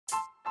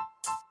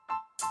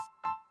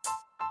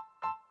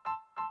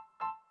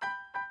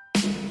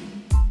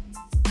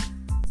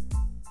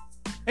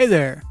Hey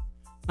there,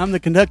 I'm the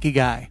Kentucky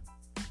Guy,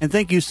 and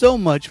thank you so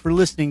much for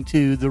listening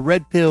to the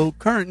Red Pill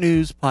Current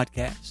News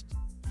Podcast.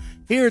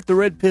 Here at the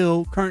Red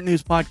Pill Current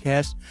News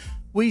Podcast,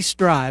 we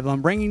strive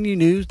on bringing you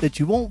news that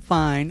you won't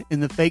find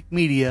in the fake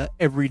media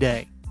every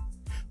day.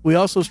 We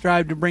also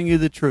strive to bring you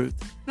the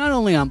truth, not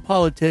only on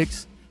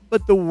politics,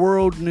 but the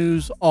world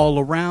news all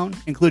around,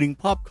 including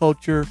pop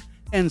culture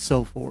and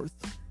so forth.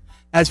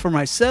 As for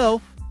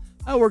myself,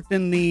 I worked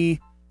in the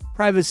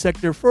private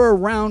sector for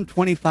around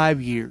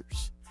 25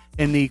 years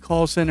in the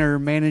call center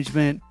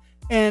management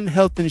and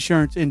health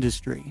insurance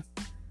industry.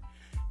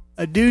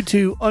 Due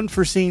to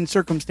unforeseen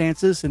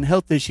circumstances and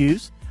health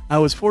issues, I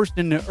was forced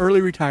into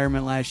early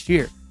retirement last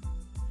year.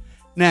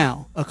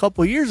 Now, a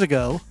couple years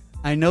ago,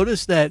 I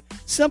noticed that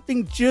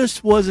something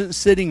just wasn't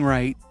sitting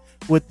right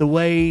with the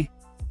way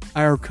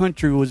our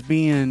country was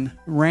being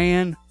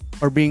ran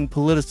or being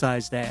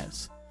politicized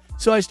as.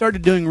 So I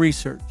started doing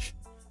research,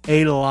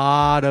 a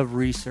lot of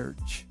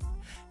research.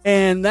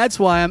 And that's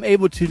why I'm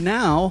able to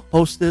now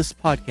host this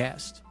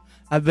podcast.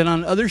 I've been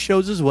on other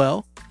shows as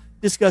well,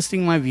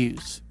 discussing my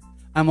views.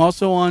 I'm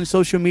also on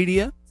social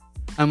media.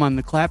 I'm on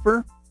The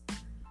Clapper,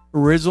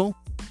 Rizzle,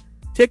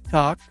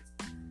 TikTok,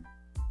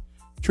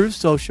 Truth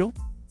Social,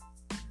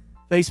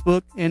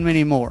 Facebook, and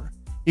many more.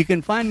 You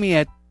can find me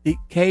at the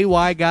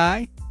KY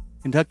Guy,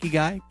 Kentucky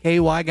Guy,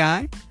 KY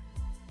Guy,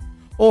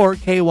 or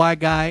KY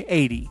Guy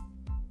 80.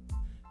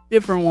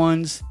 Different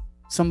ones.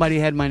 Somebody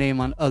had my name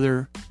on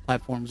other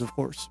platforms, of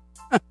course.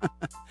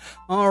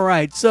 All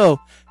right. So,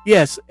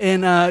 yes.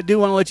 And I do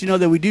want to let you know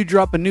that we do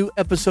drop a new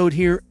episode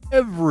here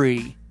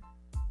every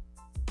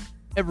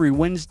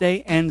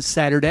Wednesday and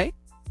Saturday.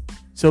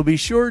 So be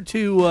sure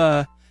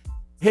to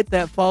hit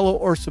that follow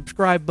or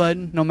subscribe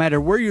button no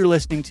matter where you're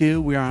listening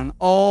to. We are on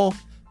all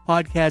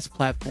podcast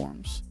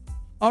platforms.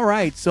 All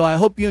right. So I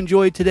hope you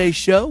enjoyed today's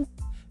show.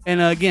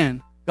 And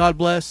again, God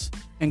bless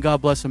and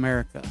God bless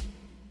America.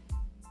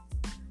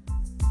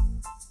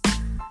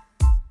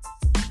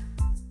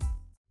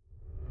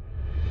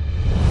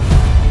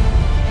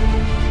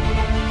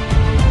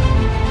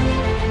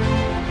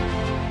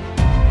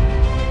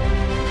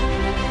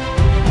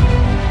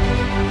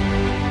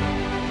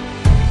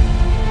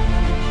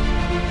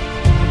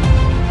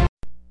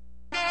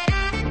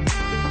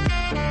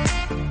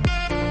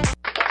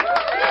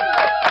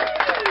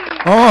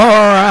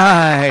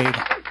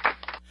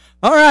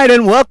 All right,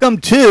 and welcome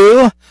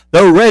to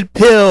the Red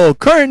Pill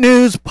Current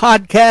News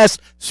Podcast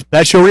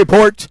Special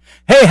Report.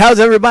 Hey, how's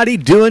everybody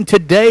doing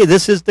today?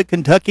 This is the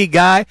Kentucky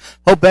Guy.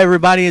 Hope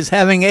everybody is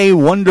having a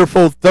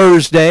wonderful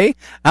Thursday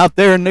out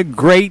there in the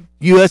great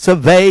US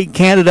of A,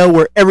 Canada,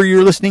 wherever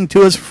you're listening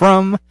to us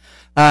from.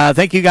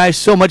 Thank you guys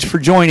so much for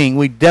joining.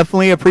 We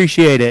definitely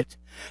appreciate it.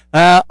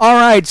 All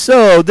right,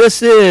 so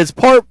this is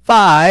part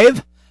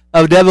 5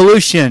 of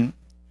Devolution.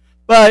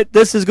 But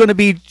this is going to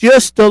be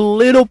just a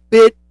little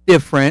bit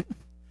different,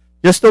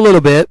 just a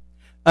little bit,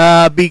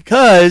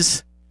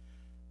 because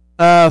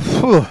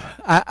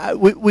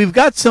we've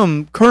got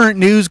some current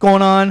news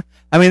going on.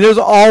 I mean, there's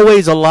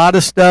always a lot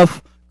of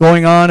stuff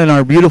going on in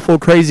our beautiful,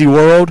 crazy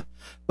world.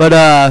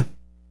 But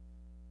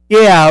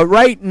yeah,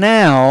 right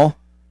now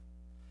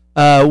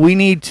we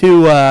need to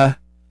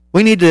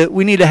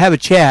have a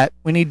chat.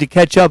 We need to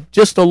catch up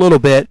just a little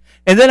bit,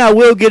 and then I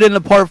will get into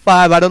part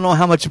 5. I don't know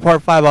how much of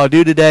part 5 I'll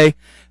do today.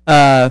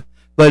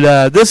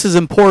 But this is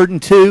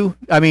important too.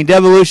 I mean,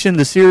 Devolution,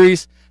 the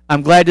series,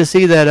 I'm glad to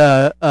see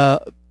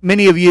that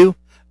many of you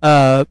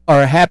are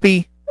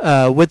happy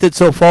with it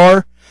so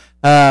far.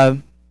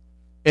 And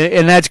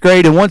that's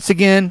great. And once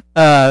again,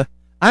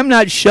 I'm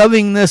not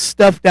shoving this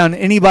stuff down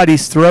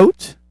anybody's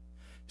throat.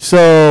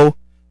 So,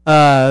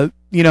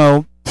 you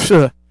know,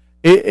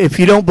 if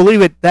you don't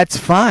believe it, that's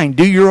fine.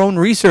 Do your own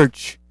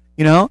research.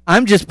 You know,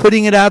 I'm just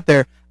putting it out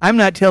there. I'm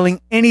not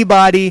telling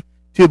anybody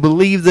to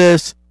believe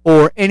this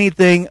or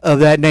anything of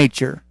that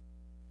nature.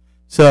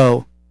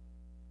 So,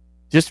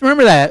 just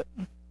remember that.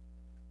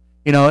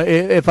 You know,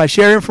 if I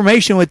share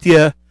information with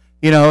you,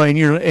 you know,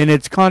 and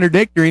it's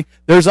contradictory,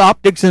 there's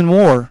optics in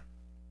war.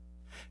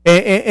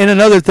 And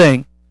another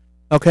thing,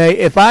 okay,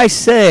 if I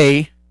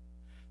say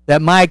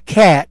that my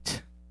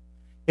cat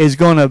is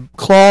going to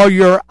claw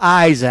your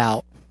eyes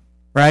out,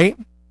 right?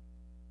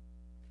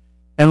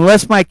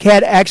 Unless my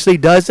cat actually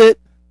does it,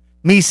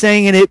 me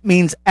saying it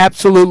means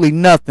absolutely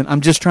nothing.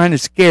 I'm just trying to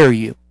scare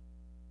you.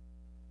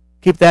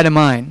 Keep that in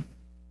mind.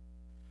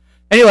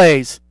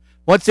 Anyways,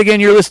 once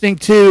again, you're listening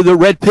to the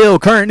Red Pill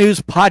Current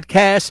News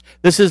Podcast.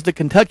 This is the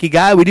Kentucky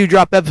Guy. We do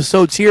drop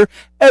episodes here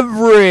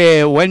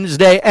every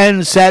Wednesday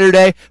and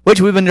Saturday,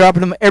 which we've been dropping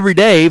them every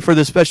day for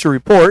the special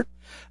report.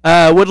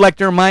 Would like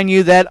to remind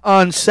you that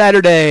on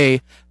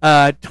Saturday,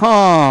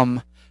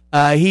 Tom,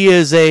 he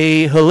is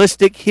a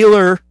holistic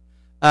healer.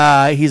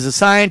 He's a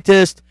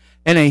scientist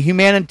and a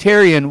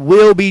humanitarian,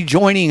 will be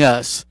joining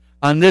us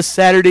on this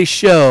Saturday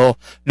show.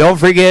 Don't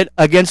forget,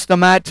 Against the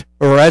Mat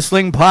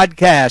Wrestling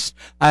Podcast.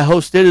 I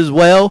host it as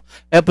well.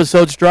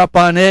 Episodes drop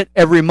on it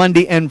every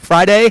Monday and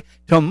Friday.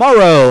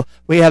 Tomorrow,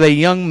 we have a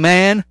young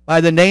man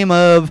by the name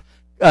of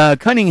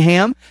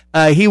Cunningham.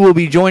 He will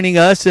be joining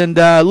us, and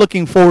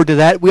looking forward to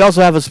that. We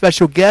also have a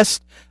special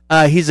guest.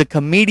 He's a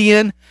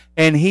comedian,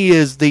 and he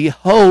is the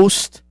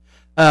host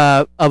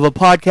of a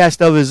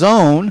podcast of his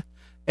own,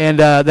 and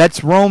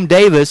that's Rome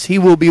Davis. He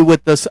will be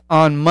with us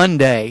on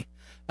Monday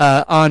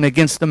on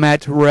Against the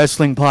Mat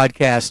Wrestling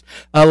Podcast.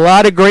 A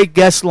lot of great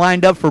guests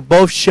lined up for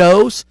both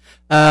shows,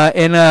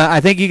 and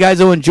I think you guys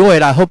will enjoy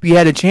it. I hope you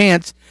had a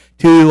chance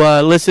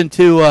to listen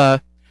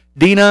to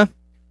Dina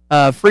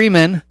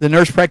Freeman, the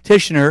nurse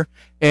practitioner,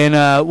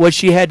 and what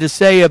she had to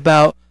say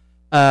about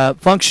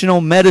functional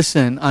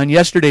medicine on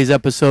yesterday's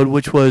episode,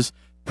 which was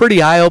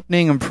pretty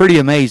eye-opening and pretty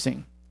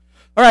amazing.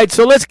 All right,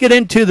 so let's get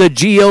into the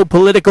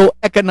geopolitical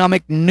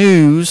economic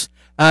news.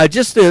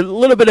 Just a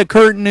little bit of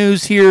current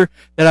news here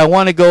that I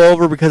want to go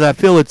over because I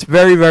feel it's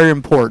very, very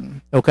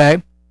important.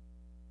 Okay,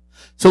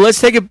 so let's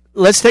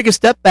take a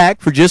step back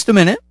for just a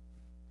minute,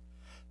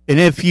 and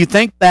if you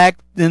think back,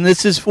 then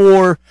this is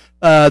for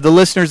the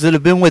listeners that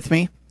have been with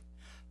me.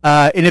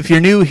 And if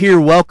you're new here,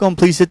 welcome.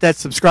 Please hit that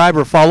subscribe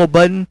or follow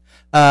button.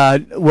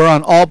 We're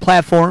on all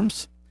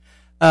platforms.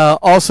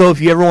 Also, if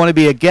you ever want to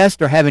be a guest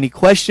or have any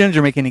questions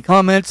or make any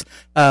comments,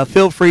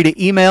 feel free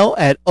to email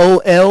at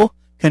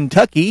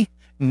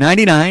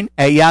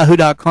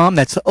olkentucky99@yahoo.com.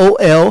 That's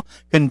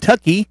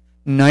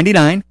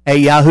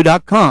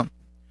olkentucky99@yahoo.com.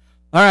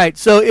 All right.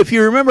 So if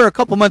you remember a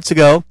couple months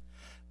ago,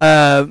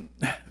 I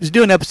was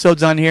doing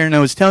episodes on here, and I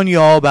was telling you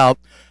all about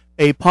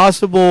a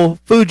possible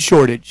food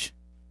shortage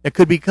that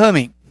could be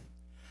coming.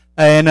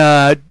 And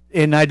I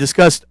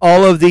discussed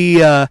all of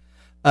the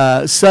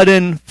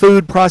sudden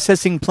food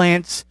processing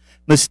plants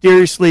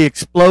mysteriously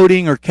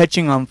exploding or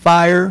catching on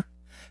fire.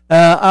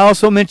 I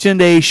also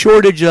mentioned a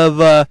shortage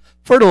of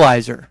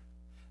fertilizer.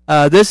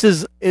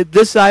 This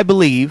I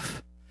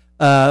believe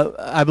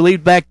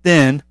back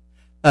then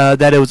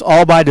that it was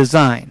all by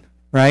design,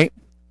 right?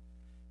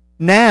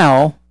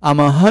 Now I'm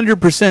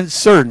 100%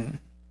 certain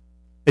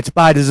it's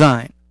by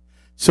design.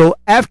 So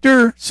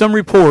after some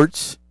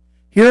reports,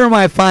 here are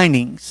my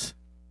findings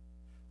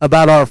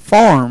about our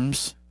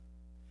farms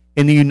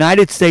in the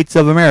United States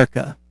of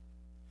America.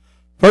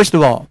 First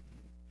of all,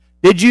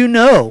 did you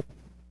know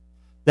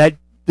that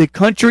the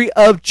country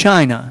of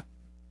China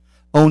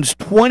owns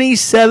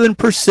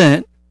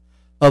 27%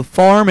 of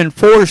farm and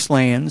forest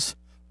lands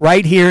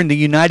right here in the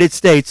United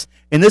States?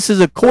 And this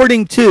is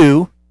according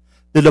to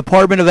the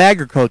Department of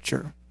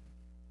Agriculture.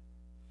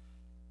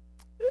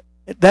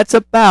 That's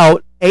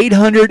about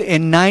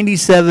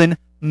 897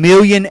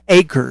 million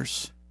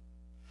acres.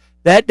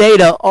 That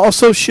data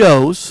also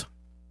shows,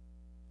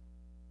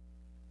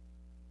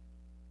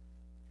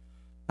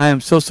 I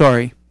am so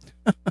sorry.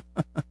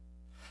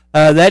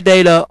 That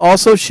data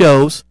also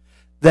shows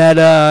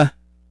that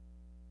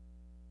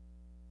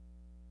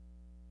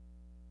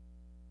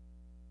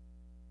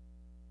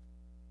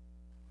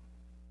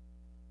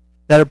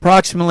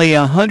approximately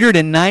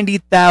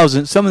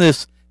 190,000, some of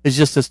this is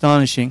just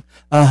astonishing,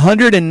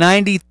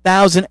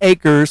 190,000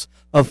 acres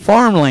of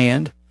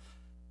farmland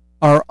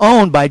are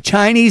owned by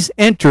Chinese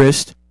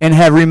interests and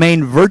have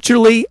remained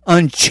virtually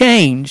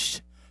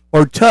unchanged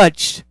or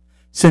touched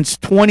since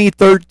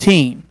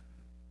 2013.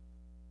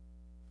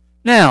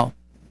 Now,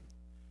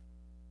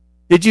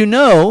 did you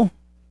know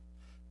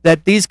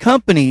that these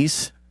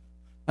companies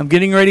I'm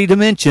getting ready to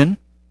mention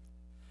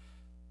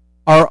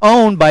are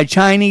owned by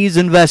Chinese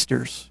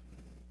investors?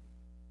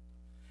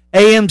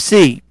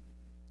 AMC,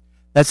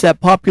 that's that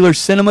popular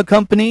cinema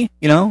company,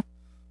 you know?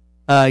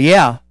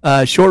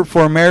 Short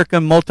for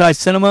American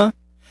Multi-Cinema,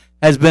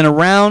 has been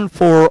around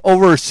for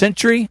over a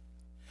century,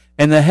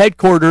 and the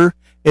headquarters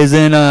is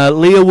in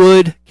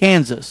Leawood,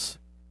 Kansas.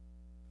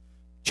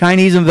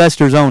 Chinese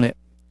investors own it.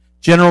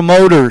 General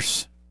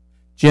Motors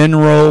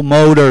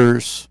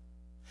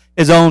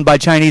is owned by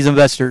Chinese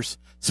investors.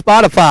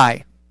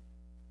 Spotify,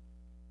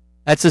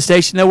 that's the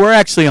station that we're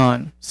actually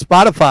on.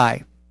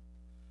 Spotify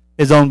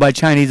is owned by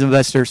Chinese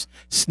investors.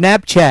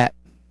 Snapchat,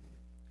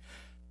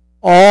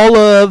 all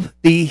of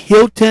the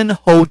Hilton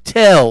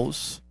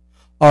hotels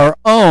are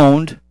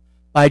owned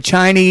by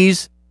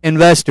Chinese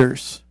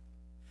investors.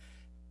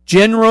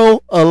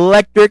 General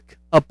Electric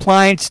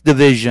Appliance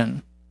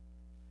Division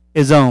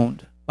is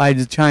owned by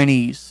the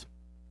Chinese.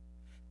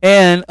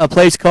 And a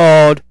place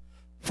called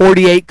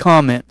 48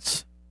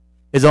 Comments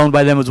is owned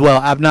by them as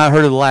well. I've not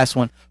heard of the last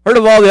one. Heard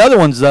of all the other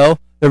ones, though.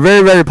 They're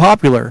very, very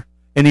popular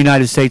in the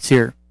United States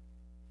here.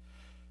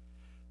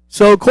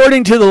 So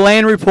according to the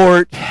Land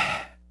Report,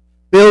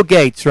 Bill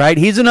Gates, right?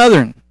 He's another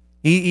one.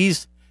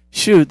 He's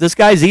this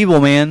guy's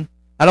evil, man.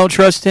 I don't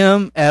trust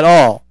him at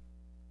all.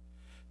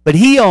 But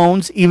he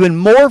owns even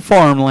more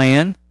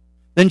farmland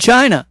than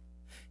China.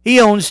 He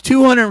owns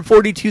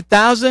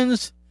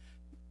 242,000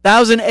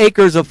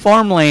 acres of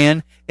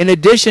farmland in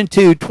addition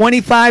to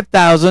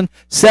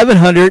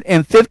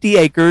 25,750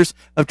 acres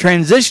of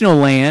transitional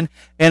land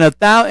and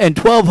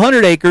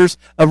 1,200 acres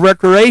of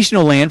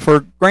recreational land for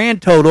a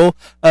grand total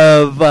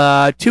of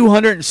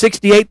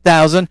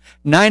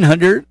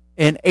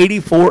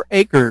 268,984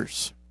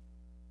 acres.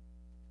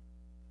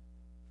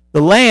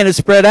 The land is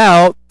spread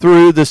out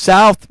through the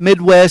South,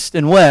 Midwest,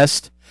 and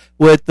West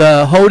with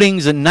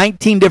holdings in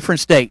 19 different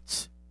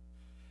states.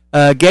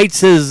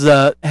 Gates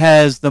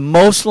has the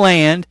most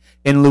land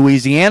in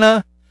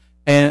Louisiana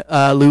and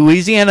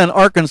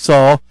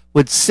Arkansas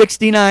with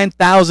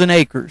 69,000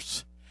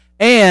 acres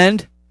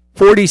and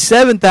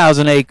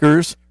 47,000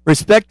 acres,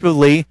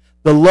 respectively.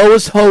 The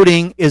lowest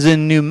holding is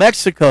in New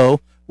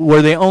Mexico,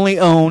 where they only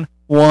own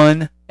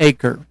 1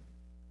 acre.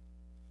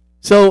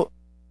 So,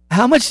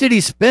 how much did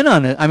he spend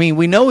on it? I mean,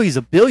 we know he's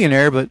a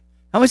billionaire, but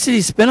how much did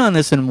he spend on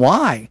this and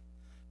why?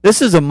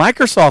 This is a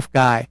Microsoft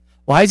guy.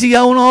 Why does he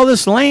own all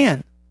this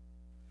land?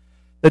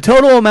 The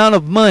total amount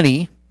of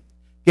money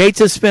Gates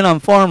has spent on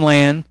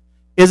farmland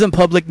isn't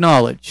public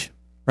knowledge,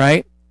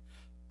 right?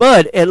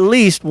 But at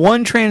least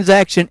one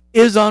transaction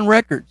is on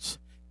records.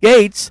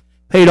 Gates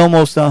paid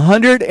almost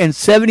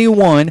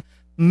 $171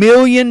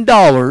 million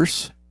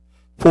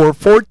for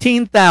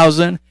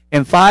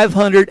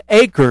 14,500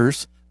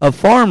 acres of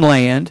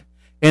farmland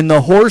in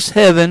the Horse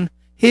Heaven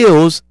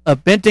Hills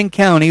of Benton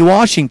County,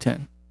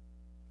 Washington.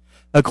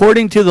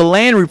 According to the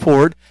land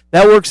report,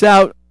 that works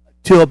out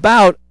to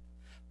about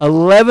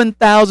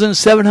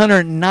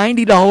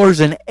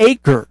 $11,790 an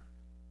acre.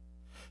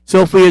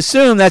 So if we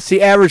assume that's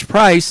the average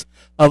price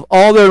of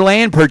all their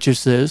land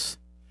purchases,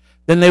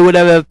 then they would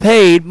have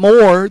paid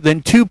more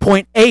than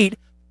 $2.8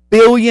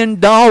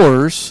 billion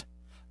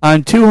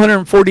on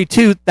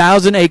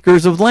 242,000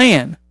 acres of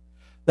land.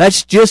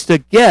 That's just a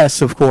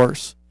guess, of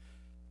course.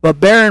 But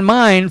bear in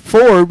mind,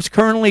 Forbes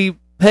currently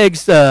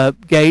pegs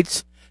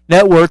Gates'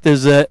 net worth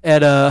is at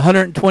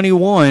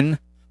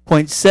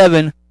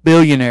 121.7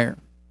 billionaire.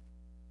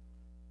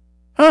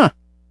 Huh.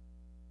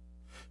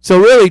 So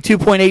really,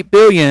 2.8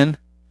 billion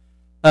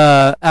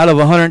out of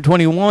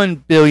 121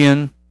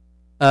 billion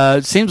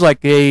seems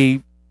like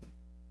a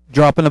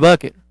drop in the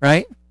bucket,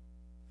 right?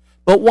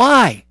 But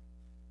why?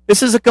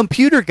 This is a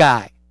computer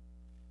guy.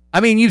 I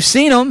mean, you've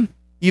seen him.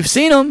 You've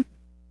seen him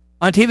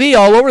on TV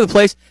all over the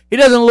place. He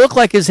doesn't look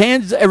like his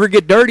hands ever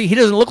get dirty. He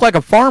doesn't look like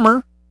a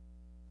farmer.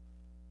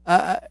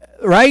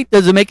 Right?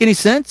 Does it make any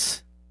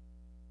sense?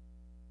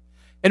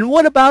 And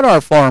what about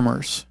our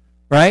farmers,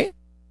 right?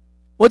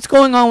 What's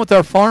going on with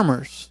our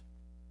farmers?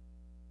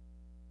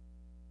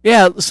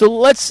 Yeah, so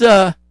let's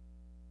look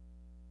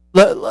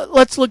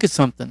at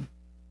something.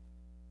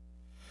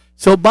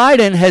 So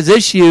Biden has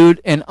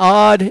issued an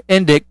odd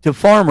edict to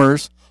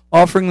farmers,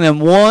 offering them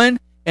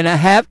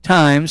 1.5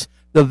 times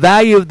the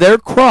value of their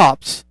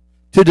crops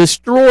to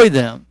destroy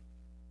them,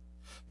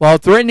 while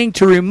threatening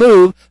to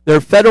remove their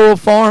federal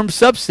farm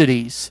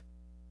subsidies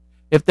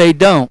if they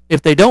don't.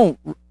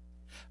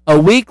 A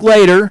week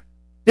later,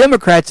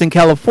 Democrats in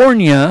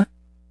California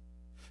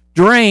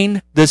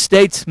drained the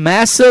state's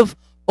massive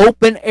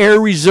open-air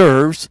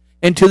reserves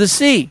into the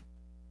sea.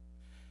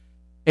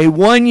 A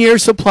 1-year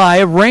supply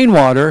of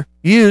rainwater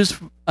used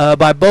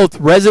by both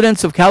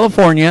residents of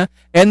California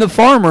and the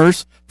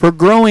farmers for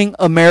growing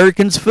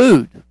Americans'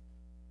 food.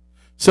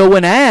 So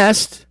when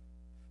asked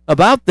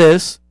about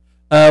this,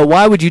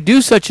 why would you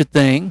do such a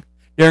thing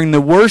during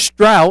the worst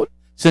drought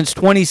since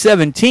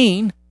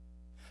 2017?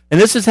 And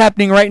this is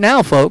happening right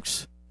now,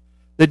 folks.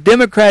 The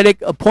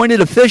Democratic appointed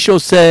official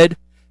said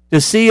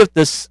to see if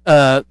the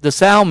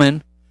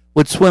salmon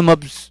would swim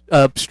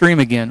upstream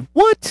again.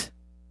 What?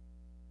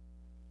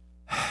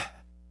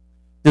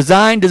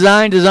 Design.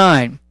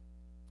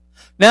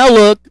 Now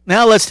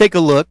let's take a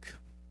look.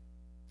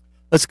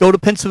 Let's go to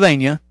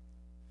Pennsylvania,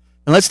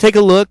 and let's take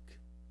a look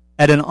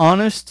at an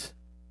honest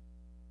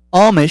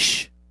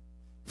Amish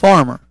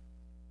farmer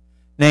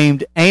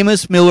named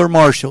Amish Miller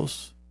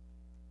Marshalls.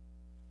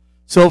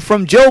 So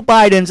from Joe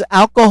Biden's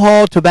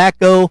alcohol,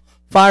 tobacco,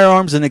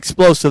 firearms, and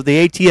explosive,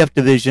 the ATF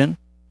division,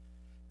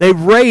 they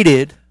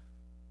raided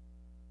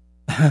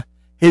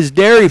his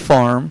dairy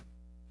farm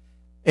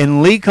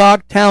in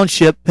Leacock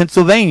Township,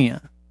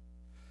 Pennsylvania.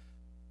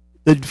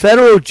 The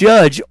federal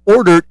judge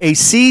ordered a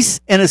cease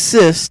and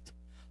desist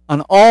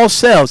on all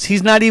sales.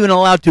 He's not even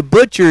allowed to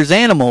butcher his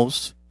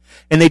animals,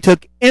 and they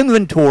took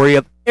inventory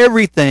of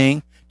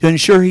everything to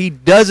ensure he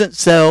doesn't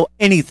sell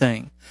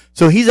anything.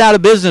 So he's out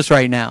of business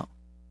right now.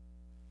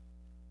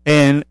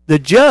 And the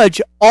judge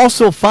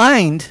also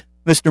fined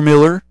Mr.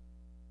 Miller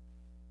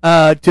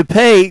to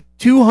pay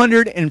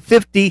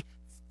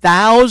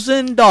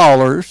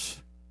 $250,000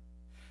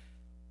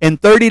 in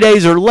 30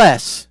 days or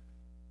less,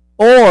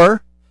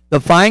 or the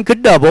fine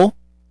could double,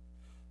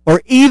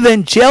 or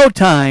even jail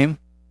time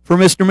for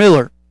Mr.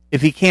 Miller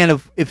if he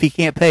can't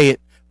pay it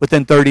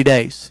within 30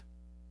 days.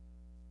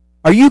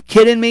 Are you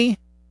kidding me?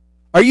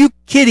 Are you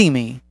kidding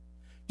me?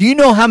 Do you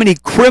know how many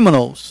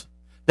criminals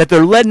that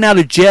they're letting out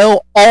of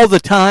jail all the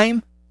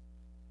time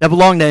that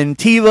belong to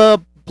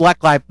Antifa,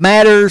 Black Lives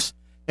Matters,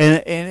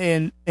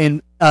 and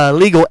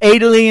legal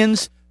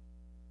aliens?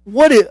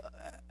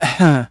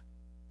 Man,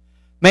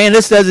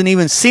 this doesn't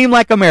even seem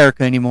like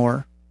America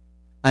anymore.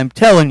 I'm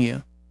telling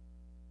you.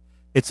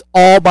 It's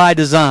all by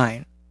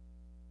design.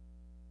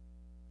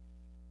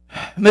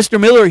 Mr.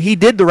 Miller, he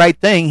did the right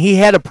thing. He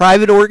had a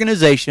private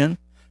organization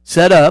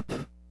set up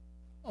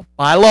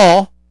by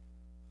law,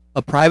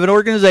 a private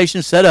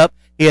organization set up.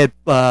 He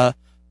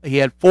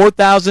had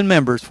 4,000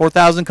 members,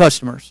 4,000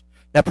 customers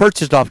that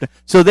purchased off him.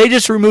 So they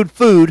just removed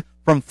food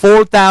from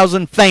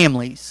 4,000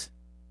 families.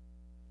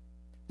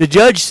 The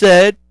judge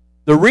said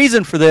the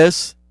reason for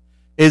this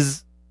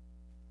is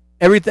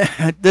everything.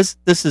 This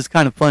is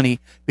kind of funny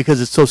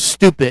because it's so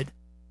stupid.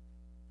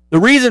 The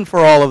reason for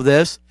all of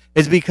this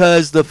is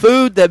because the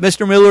food that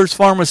Mr. Miller's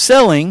farm was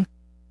selling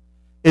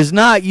is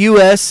not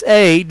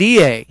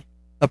USADA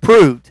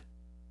approved.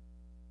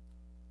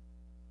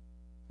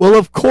 Well,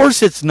 of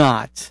course it's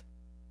not,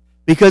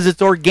 because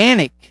it's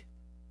organic,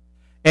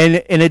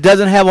 and it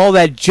doesn't have all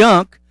that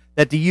junk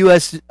that the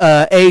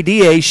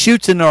USADA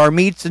shoots into our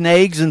meats and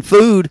eggs and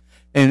food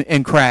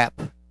and crap.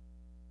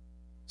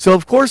 So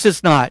of course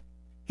it's not.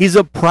 He's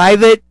a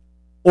private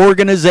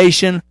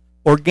organization,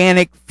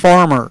 organic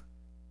farmer.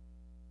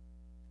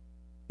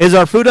 Is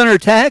our food under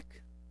attack?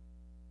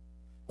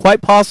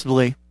 Quite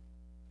possibly.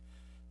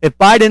 If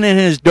Biden and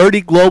his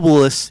dirty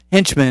globalist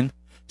henchmen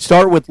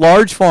start with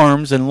large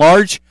farms and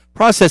large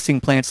processing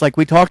plants like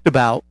we talked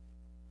about,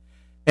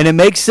 and it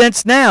makes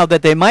sense now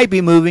that they might be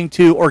moving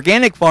to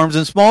organic farms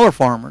and smaller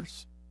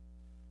farmers.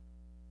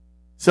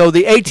 So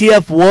the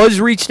ATF was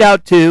reached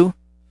out to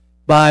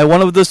by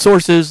one of the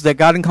sources that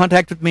got in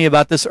contact with me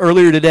about this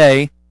earlier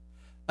today,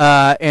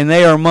 and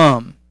they are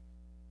mum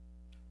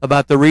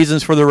about the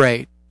reasons for the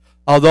raid.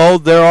 Although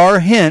there are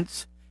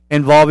hints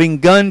involving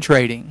gun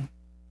trading.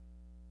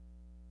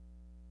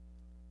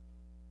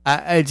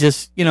 I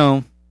just,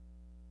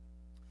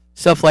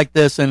 stuff like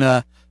this.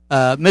 And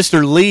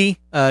Mr. Lee,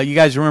 you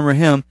guys remember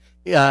him,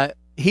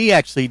 he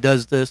actually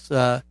does this,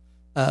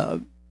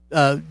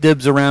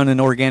 dibs around in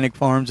organic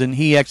farms, and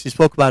he actually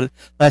spoke about it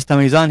last time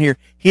he was on here.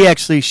 He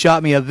actually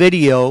shot me a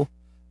video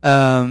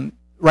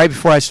right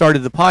before I started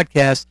the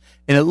podcast,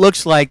 and it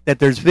looks like that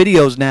there's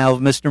videos now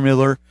of Mr.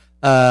 Miller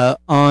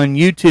on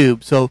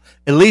YouTube. So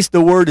at least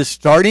the word is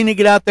starting to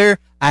get out there.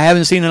 I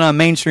haven't seen it on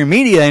mainstream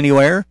media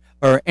anywhere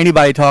or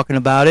anybody talking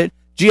about it.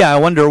 Gee, I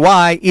wonder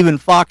why. Even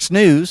Fox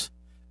News,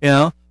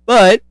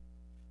 But,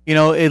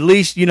 at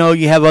least, you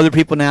have other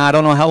people now. I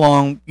don't know how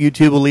long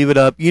YouTube will leave it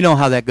up. You know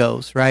how that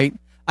goes, right?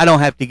 I don't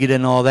have to get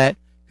into all that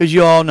because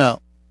you all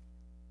know.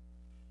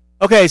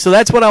 Okay, so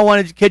that's what I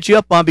wanted to catch you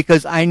up on,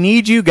 because I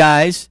need you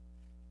guys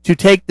to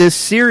take this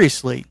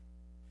seriously.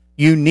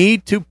 You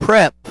need to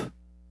prep.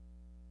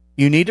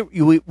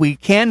 We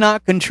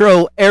cannot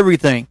control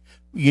everything.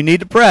 You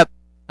need to prep.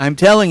 I'm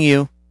telling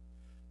you,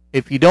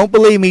 if you don't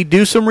believe me,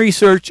 do some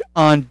research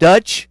on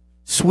Dutch,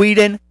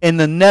 Sweden, and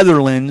the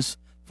Netherlands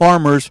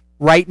farmers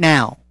right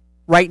now.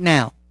 Right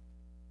now.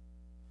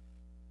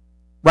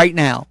 Right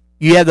now.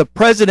 You have the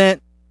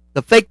president,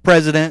 the fake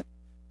president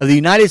of the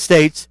United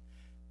States,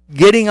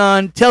 getting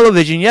on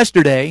television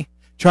yesterday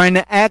trying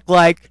to act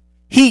like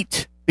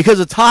heat, because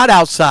it's hot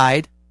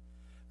outside,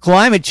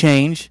 climate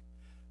change,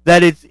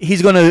 that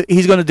he's going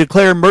to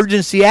declare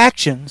emergency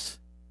actions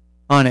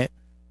on it.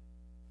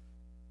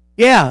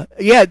 Yeah.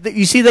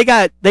 You see, they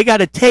got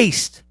a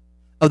taste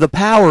of the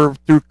power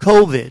through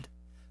COVID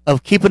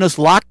of keeping us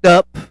locked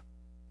up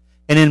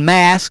and in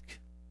masks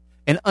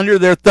and under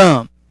their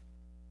thumb,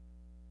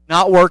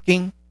 not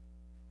working,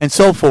 and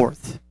so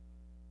forth.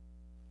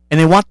 And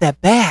they want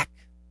that back.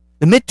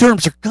 The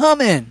midterms are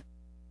coming.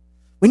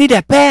 We need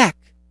that back.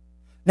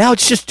 Now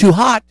it's just too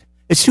hot.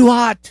 It's too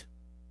hot.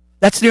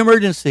 That's the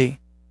emergency.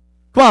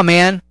 Come on,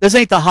 man. This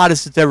ain't the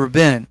hottest it's ever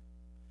been.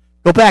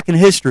 Go back in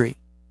history.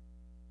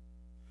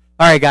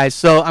 All right, guys.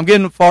 So I'm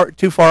getting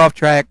too far off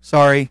track.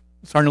 Sorry.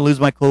 I'm starting to lose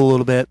my cool a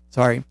little bit.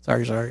 Sorry.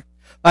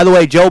 By the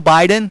way, Joe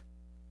Biden,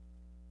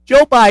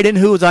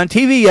 who was on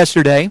TV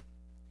yesterday,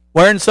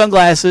 wearing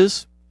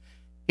sunglasses,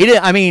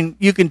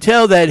 you can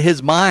tell that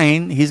his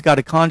mind, he's got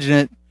a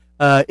congenital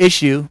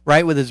issue,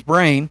 right, with his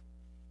brain,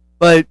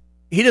 but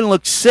he didn't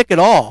look sick at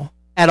all.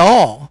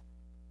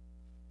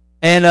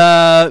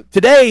 And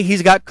today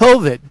he's got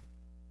COVID.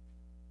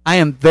 I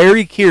am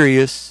very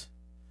curious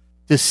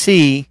to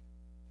see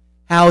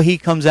how he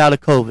comes out of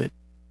COVID.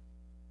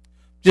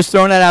 Just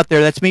throwing that out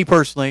there. That's me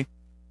personally.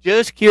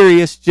 Just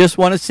curious. Just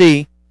want to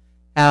see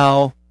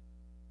how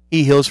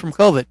he heals from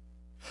COVID.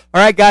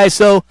 All right, guys.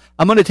 So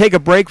I'm going to take a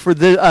break for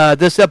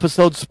this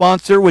episode's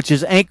sponsor, which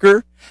is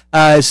Anchor.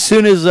 As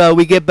soon as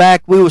we get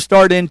back, we will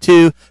start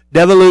into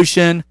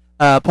Devolution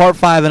Part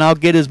 5, and I'll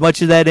get as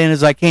much of that in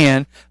as I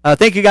can.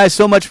 Thank you guys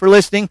so much for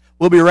listening.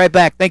 We'll be right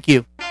back. Thank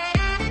you.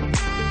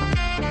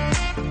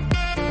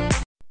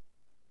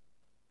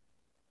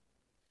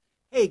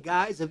 Hey,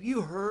 guys, have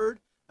you heard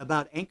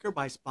about Anchor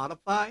by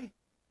Spotify?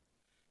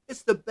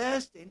 It's the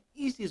best and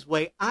easiest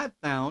way I've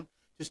found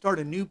to start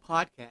a new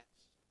podcast.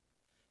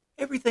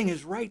 Everything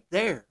is right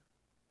there.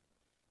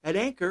 At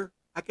Anchor,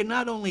 I can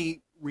not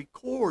only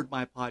record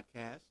my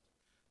podcast,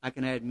 I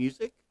can add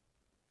music,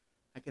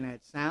 I can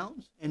add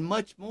sounds, and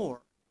much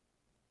more.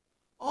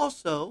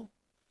 Also,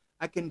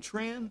 I can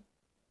trim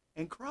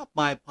and crop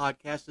my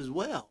podcast as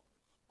well,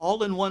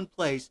 all in one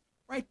place,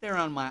 right there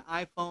on my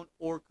iPhone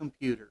or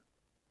computer.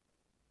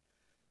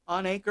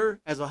 On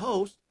Anchor, as a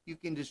host, you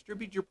can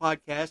distribute your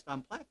podcast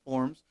on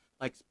platforms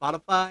like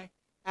Spotify,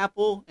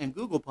 Apple and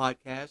Google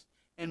Podcasts,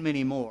 and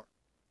many more.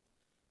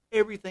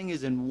 Everything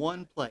is in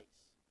one place.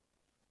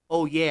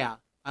 Oh yeah,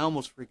 I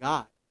almost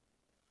forgot.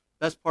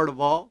 Best part of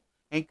all,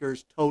 Anchor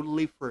is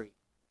totally free.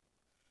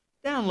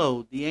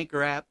 Download the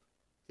Anchor app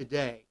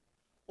today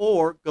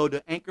or go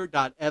to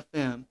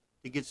anchor.fm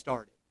to get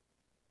started.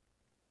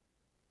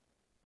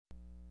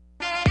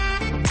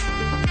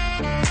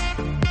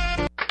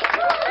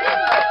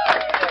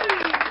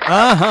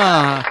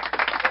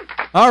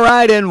 All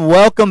right, and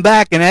welcome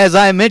back. And as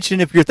I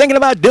mentioned, if you're thinking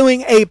about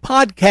doing a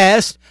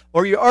podcast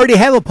or you already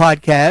have a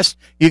podcast,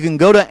 you can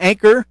go to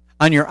Anchor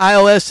on your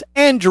iOS,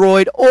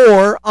 Android,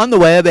 or on the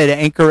web at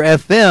Anchor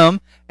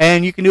FM,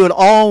 and you can do it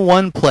all in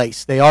one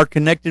place. They are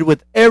connected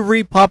with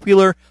every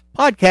popular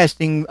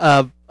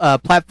podcasting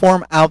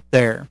platform out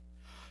there.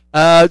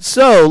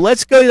 So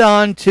let's go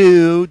on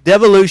to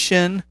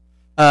Devolution,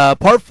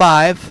 Part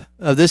 5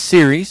 of this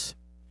series.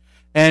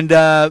 And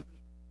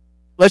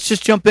let's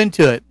just jump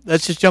into it.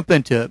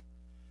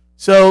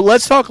 So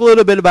let's talk a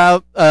little bit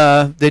about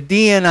the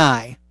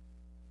DNI.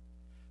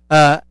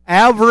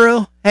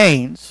 Avril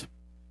Haines,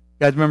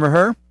 you guys remember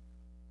her?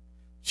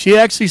 She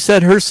actually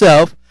said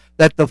herself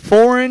that the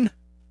foreign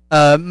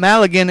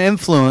malign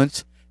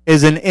influence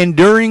is an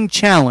enduring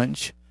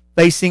challenge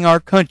facing our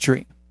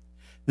country.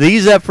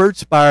 These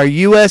efforts by our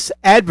U.S.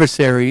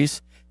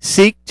 adversaries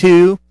seek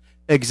to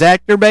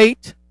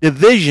exacerbate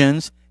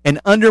divisions and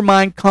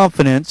undermine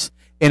confidence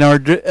in our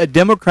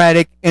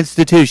democratic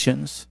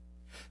institutions.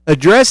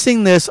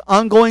 Addressing this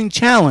ongoing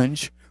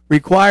challenge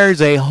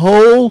requires a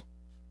whole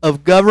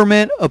of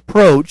government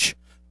approach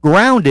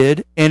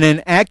grounded in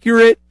an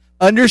accurate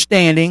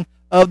understanding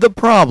of the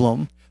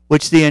problem,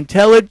 which the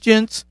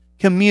intelligence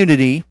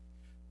community,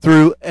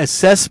 through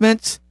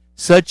assessments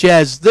such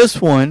as this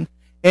one,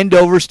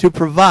 endeavors to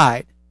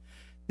provide.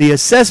 The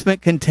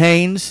assessment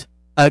contains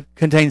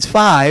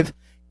 5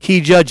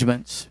 key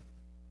judgments.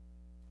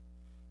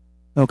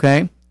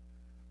 Okay.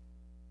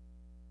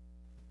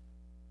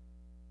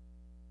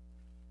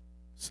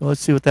 So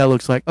let's see what that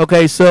looks like.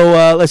 Okay,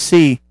 so let's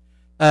see.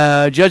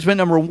 Judgment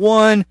number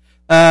 1,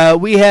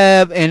 we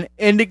have an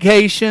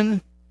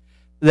indication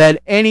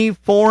that any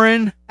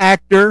foreign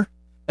actor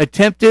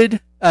attempted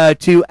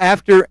to,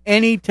 after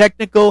any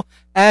technical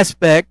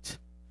aspect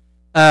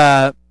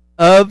of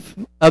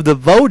the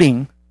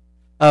voting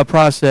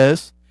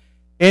process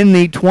in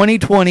the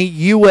 2020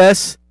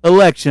 U.S.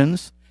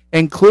 elections,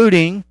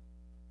 including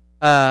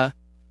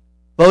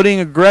voting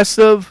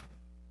aggressive,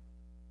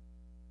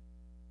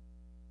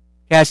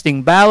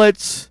 casting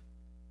ballots.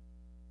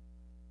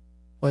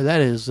 Boy, that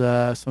is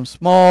some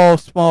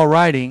small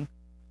writing.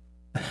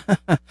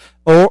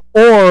 or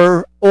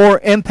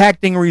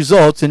impacting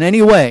results in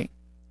any way.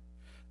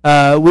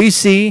 We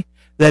see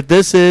that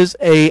this is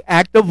an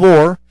act of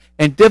war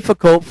and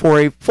difficult for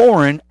a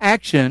foreign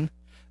action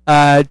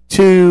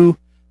to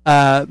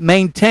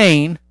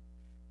maintain,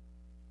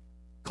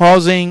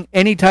 causing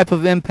any type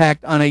of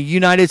impact on a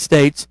United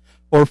States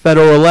or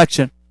federal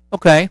election.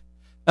 Okay,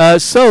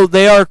 so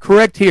they are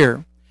correct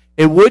here.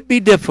 It would be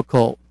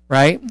difficult,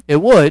 right?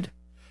 It would,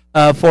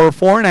 for a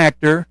foreign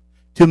actor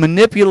to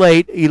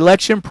manipulate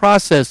election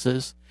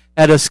processes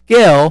at a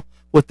scale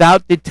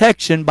without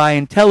detection by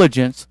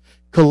intelligence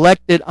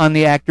collected on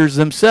the actors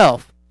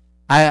themselves.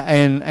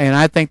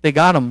 I think they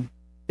got them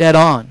dead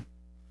on.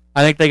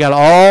 I think they got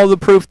all the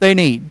proof they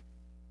need.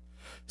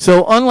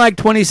 So unlike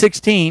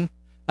 2016,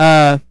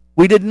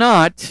 we did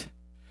not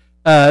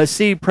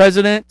see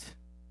President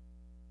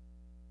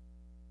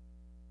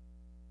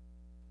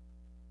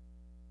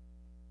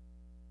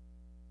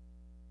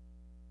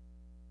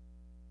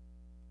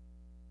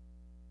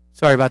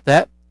Sorry about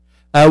that.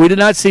 We did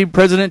not see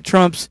President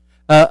Trump's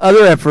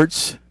other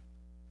efforts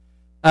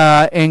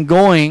in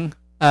going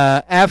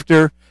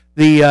after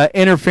the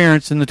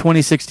interference in the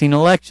 2016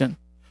 election.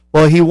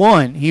 Well, he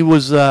won. He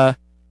was able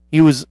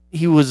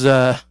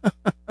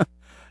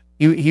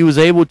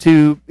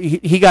to.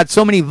 He got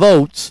so many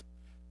votes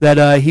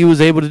that he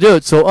was able to do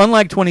it. So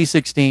unlike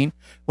 2016,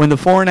 when the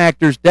foreign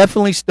actors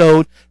definitely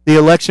stole the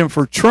election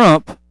for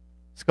Trump,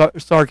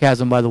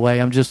 sarcasm by the way,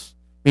 I'm just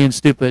being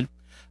stupid.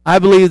 I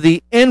believe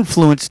the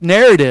influence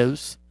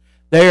narratives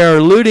they are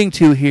alluding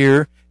to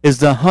here is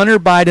the Hunter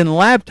Biden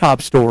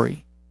laptop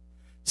story.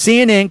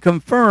 CNN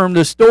confirmed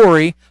the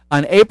story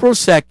on April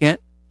 2nd,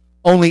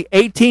 only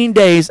 18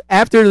 days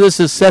after this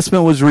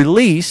assessment was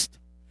released.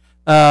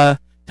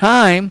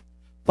 Time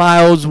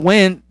files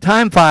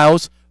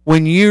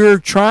when you're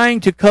trying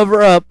to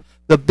cover up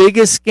the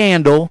biggest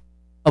scandal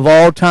of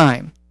all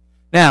time.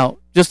 Now,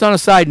 just on a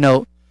side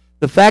note,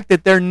 the fact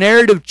that their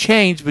narrative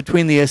changed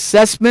between the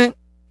assessment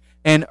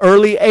and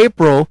early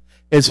April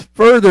is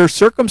further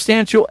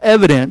circumstantial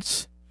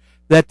evidence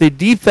that the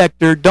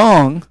defector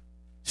Dong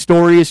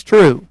story is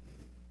true.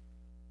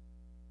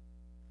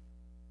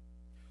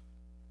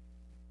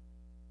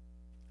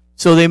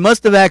 So they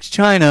must have asked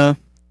China.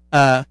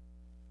 All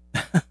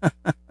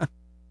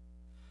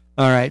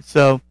right,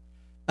 so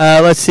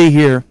let's see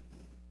here.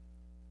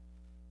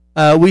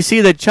 We see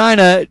that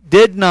China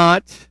did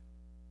not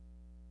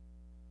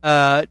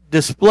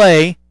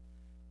display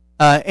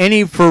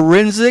any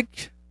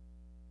forensic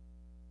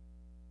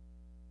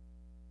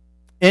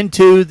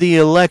into the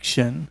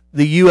election,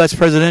 the U.S.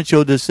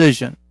 presidential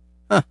decision.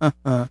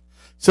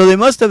 So they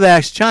must have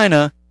asked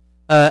China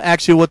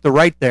actually what to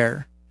write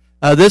there.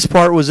 This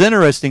part was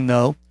interesting,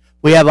 though.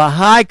 We have a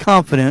high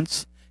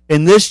confidence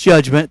in this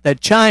judgment that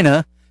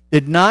China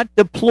did not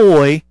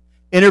deploy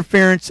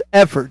interference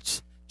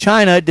efforts.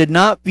 China did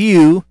not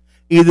view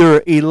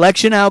either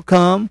election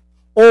outcome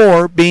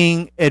or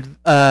being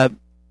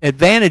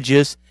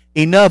advantageous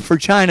enough for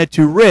China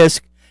to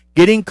risk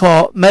getting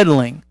caught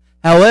meddling.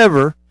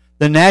 However,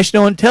 the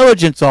National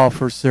Intelligence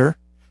Officer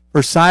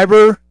for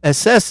Cyber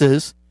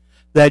assesses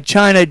that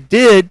China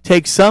did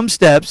take some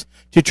steps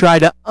to try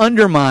to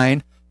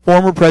undermine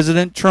former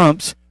President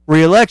Trump's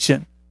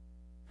re-election.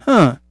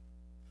 So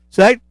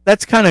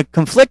that's kind of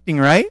conflicting,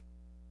 right?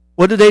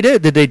 What did they do?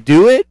 Did they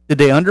do it? Did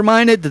they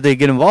undermine it? Did they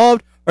get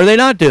involved? Or did they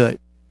not do it?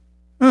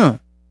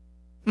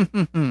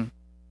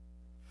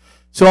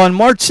 So on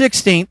March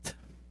 16th,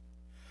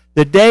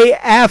 the day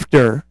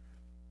after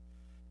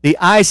the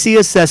IC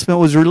assessment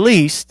was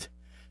released,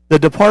 the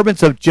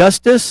Departments of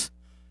Justice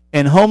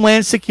and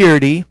Homeland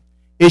Security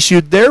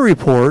issued their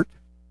report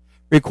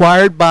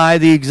required by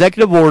the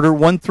Executive Order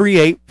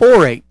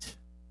 13848.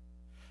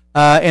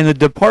 And the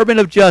Department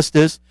of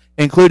Justice,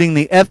 including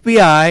the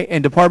FBI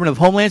and Department of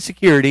Homeland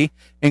Security,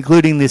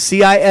 including the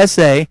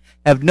CISA,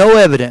 have no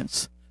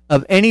evidence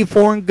of any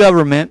foreign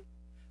government,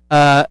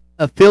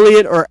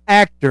 affiliate, or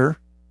actor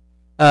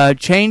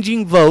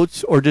changing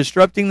votes or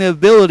disrupting the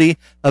ability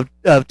of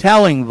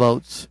tallying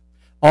votes,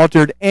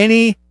 altered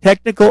any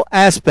technical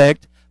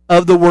aspect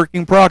of the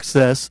working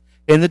process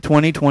in the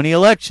 2020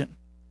 election.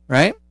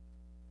 Right?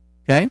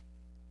 Okay?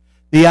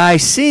 The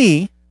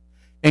IC,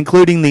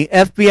 including the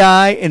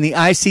FBI and the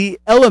IC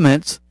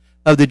elements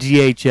of the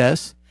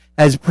DHS,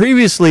 has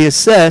previously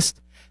assessed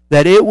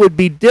that it would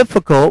be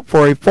difficult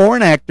for a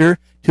foreign actor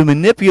to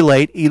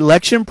manipulate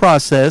election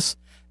process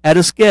at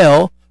a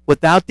scale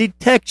without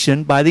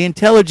detection by the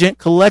intelligent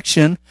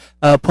collection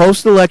of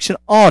post-election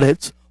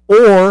audits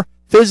or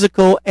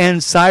physical and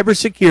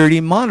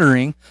cybersecurity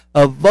monitoring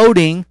of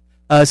voting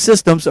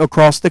systems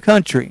across the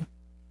country.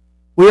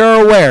 We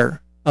are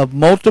aware of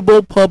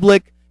multiple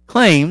public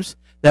claims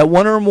that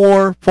one or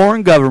more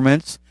foreign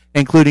governments,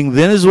 including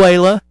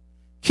Venezuela,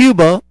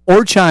 Cuba,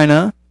 or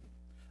China,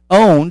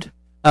 owned,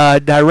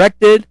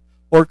 directed,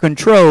 or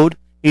controlled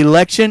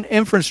election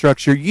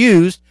infrastructure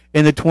used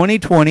in the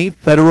 2020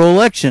 federal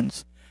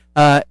elections,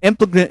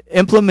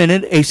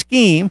 implemented a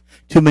scheme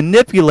to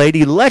manipulate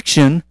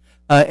election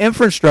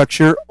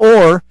infrastructure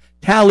or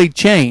tally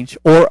change,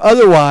 or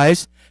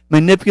otherwise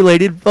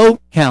manipulated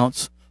vote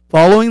counts.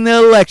 Following the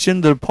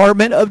election, the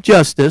Department of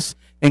Justice,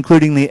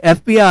 including the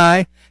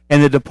FBI,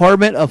 and the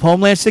Department of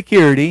Homeland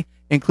Security,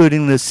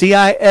 including the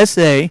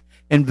CISA,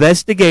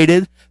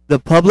 investigated the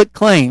public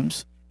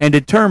claims and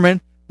determined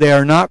they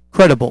are not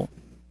credible.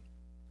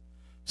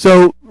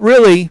 So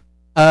really,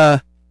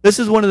 this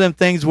is one of them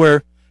things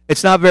where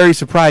it's not very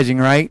surprising,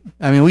 right?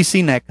 I mean, we've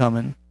seen that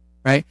coming,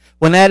 right?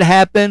 When that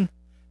happened,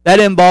 that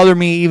didn't bother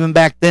me even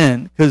back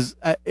then because,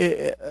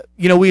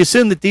 we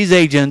assume that these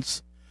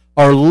agents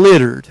are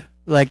littered.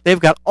 Like, they've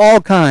got all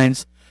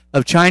kinds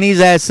of Chinese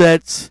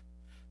assets.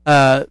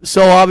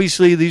 So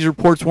obviously these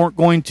reports weren't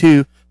going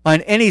to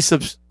find any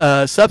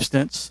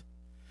substance.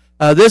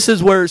 This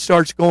is where it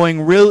starts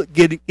getting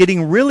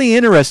really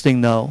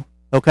interesting, though.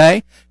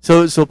 Okay,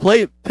 so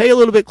pay a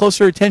little bit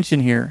closer attention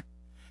here,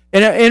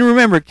 and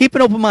remember, keep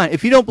an open mind.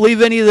 If you don't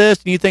believe any of this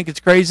and you think it's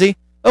crazy,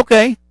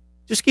 okay,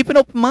 just keep an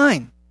open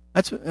mind.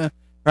 That's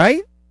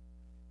right.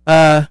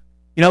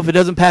 If it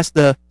doesn't pass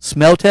the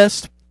smell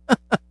test.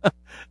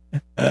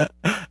 I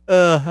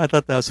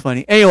thought that was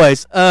funny.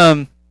 Anyways,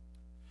 on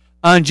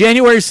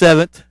January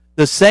 7th,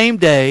 the same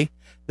day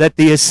that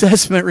the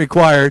assessment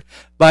required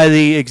by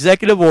the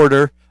Executive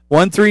Order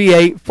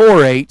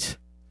 13848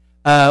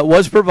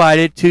 was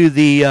provided to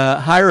the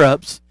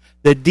higher-ups,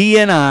 the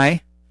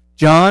DNI,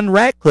 John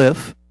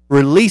Ratcliffe,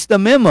 released a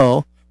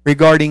memo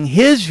regarding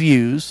his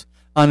views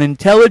on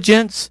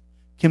intelligence,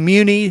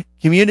 community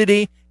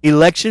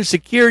election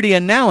security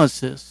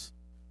analysis.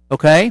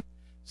 Okay?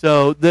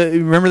 So,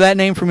 remember that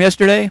name from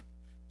yesterday?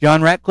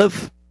 John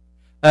Ratcliffe?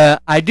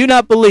 I do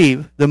not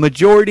believe the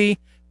majority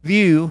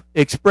view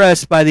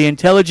expressed by the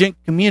intelligent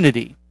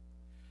community,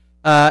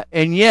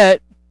 and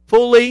yet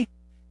fully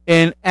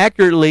and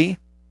accurately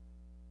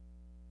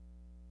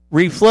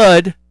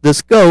reflect the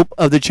scope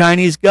of the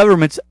Chinese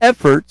government's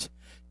efforts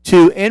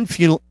to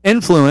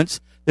influence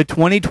the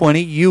 2020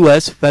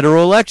 U.S.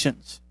 federal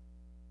elections.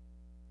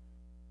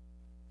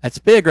 That's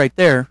big right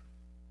there.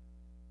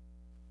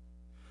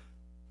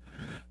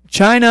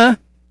 China,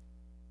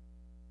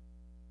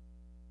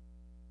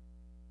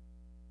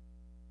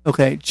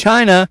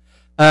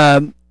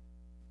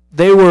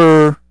 they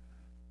were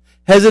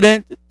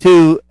hesitant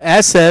to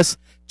assess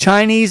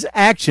Chinese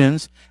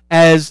actions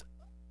as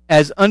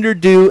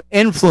undue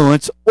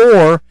influence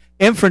or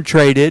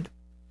infiltrated.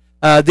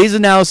 These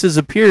analyses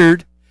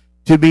appeared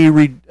to be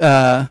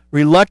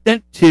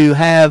reluctant to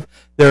have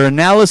their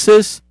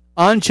analysis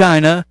on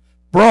China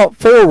brought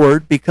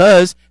forward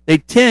because they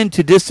tend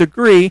to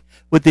disagree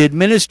with the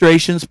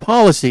administration's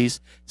policies,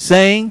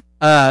 saying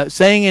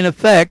in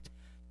effect,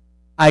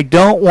 I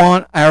don't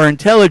want our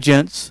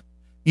intelligence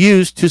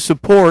used to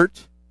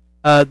support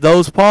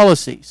those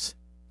policies.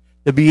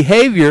 The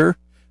behavior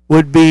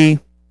would be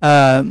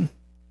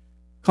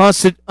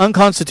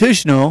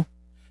unconstitutional,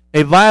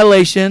 a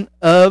violation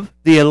of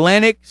the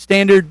Atlantic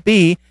Standard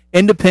B,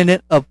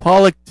 independent of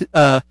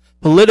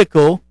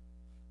political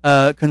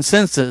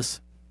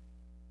consensus.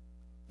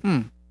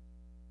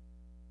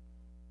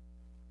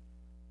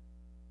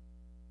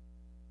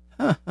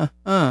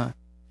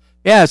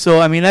 Yeah, so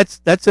I mean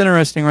that's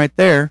interesting right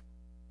there.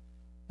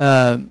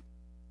 Let's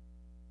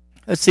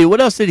see,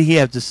 what else did he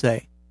have to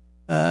say?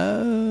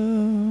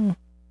 The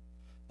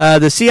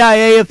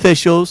CIA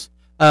officials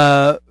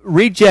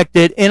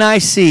rejected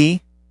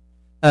NIC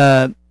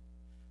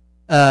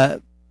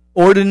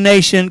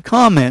ordination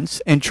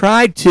comments and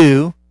tried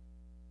to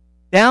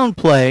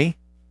downplay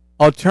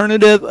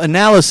alternative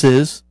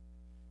analysis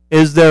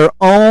as their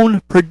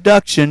own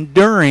production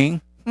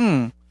during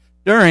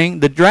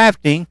the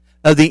drafting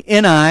of the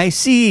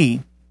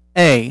NICA.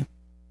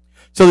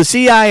 So the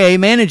CIA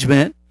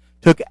management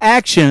took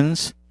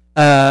actions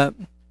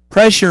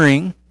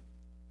pressuring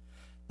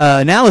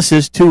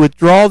analysis to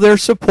withdraw their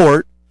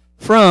support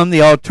from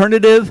the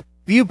alternative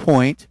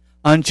viewpoint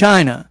on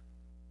China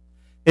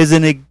as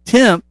an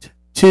attempt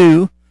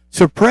to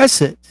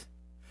suppress it.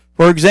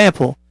 For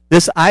example,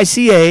 this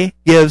ICA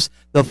gives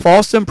the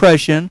false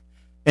impression,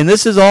 and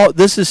this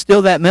is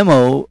still that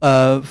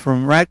memo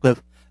from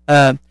Radcliffe,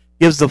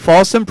 gives the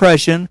false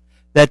impression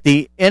that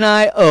the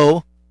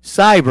NIO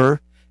Cyber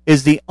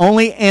is the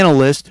only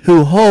analyst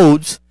who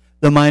holds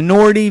the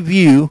minority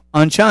view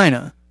on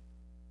China.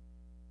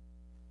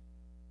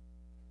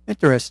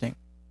 Interesting.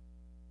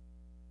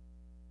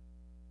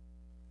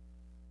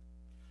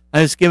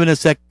 I'm just giving a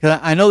sec,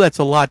 cause I know that's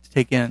a lot to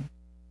take in.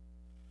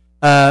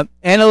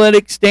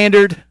 Analytic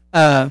standard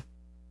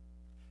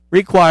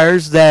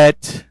requires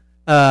that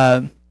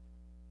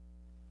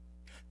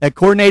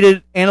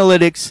coordinated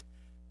analytics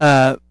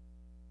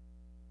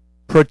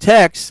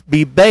protects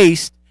be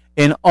based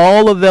in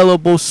all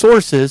available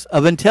sources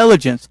of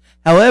intelligence.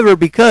 However,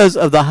 because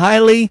of the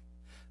highly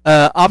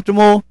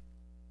optimal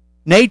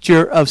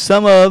nature of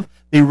some of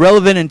the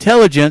relevant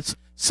intelligence,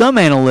 some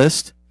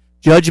analysts'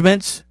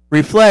 judgments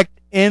reflect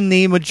in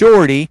the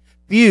majority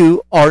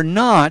view are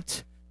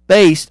not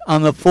based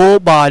on the full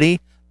body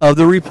of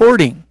the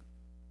reporting.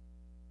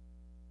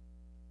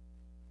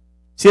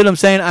 See what I'm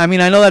saying? I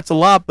mean, I know that's a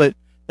lot, but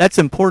that's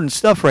important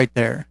stuff right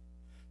there.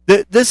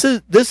 This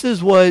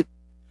is what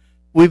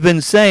we've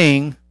been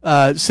saying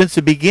since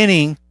the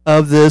beginning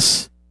of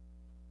this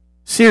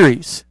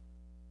series.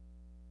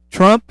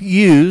 Trump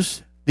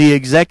used the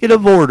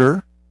executive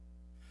order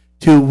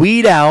to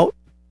weed out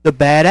the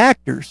bad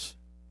actors.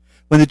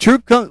 When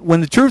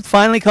the truth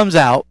finally comes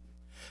out,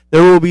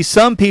 there will be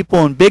some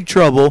people in big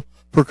trouble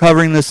for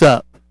covering this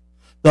up.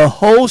 The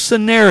whole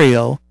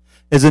scenario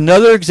is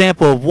another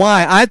example of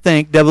why I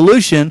think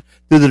devolution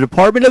through the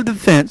Department of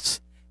Defense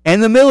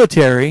and the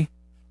military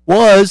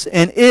was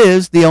and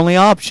is the only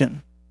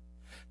option.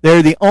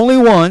 They're the only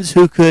ones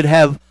who could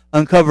have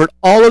uncovered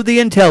all of the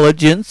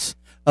intelligence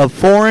of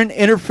foreign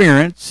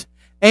interference,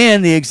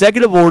 and the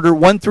Executive Order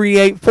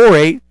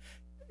 13848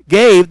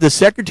 gave the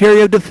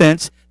Secretary of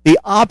Defense the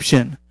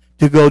option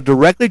to go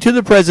directly to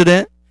the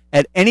President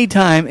at any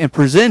time and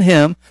present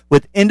him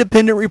with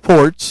independent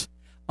reports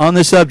on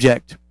the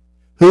subject.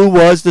 Who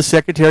was the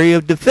Secretary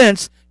of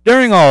Defense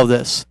during all of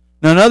this?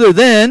 None other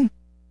than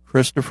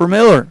Christopher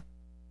Miller.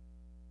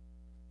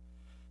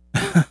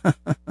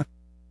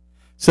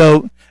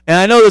 So, and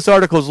I know this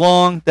article is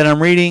long that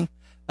I'm reading,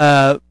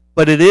 but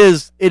it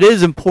is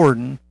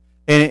important,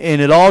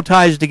 and it all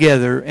ties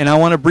together. And I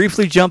want to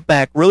briefly jump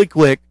back really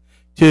quick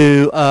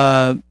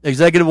to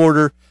Executive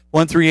Order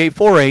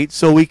 13848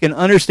 so we can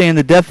understand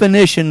the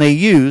definition they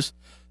use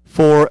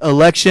for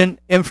election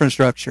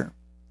infrastructure.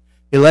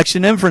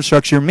 Election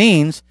infrastructure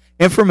means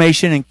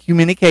information and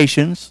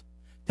communications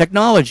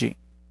technology.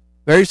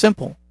 Very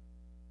simple.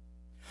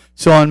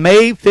 So on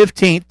May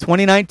 15th,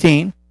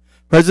 2019,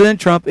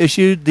 President Trump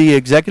issued the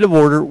Executive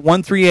Order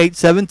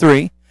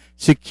 13873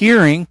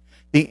 securing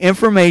the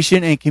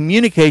information and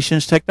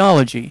communications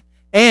technology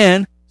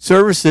and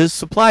services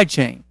supply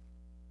chain.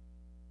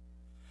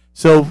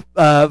 So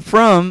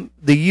from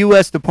the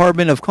U.S.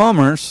 Department of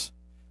Commerce,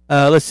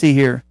 let's see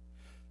here,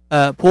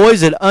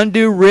 poised at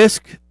undue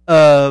risk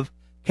of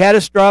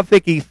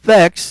catastrophic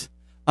effects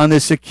on the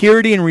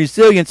security and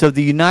resilience of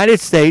the United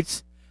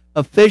States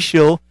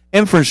official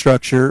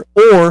infrastructure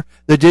or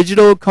the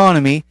digital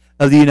economy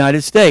of the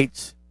United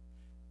States.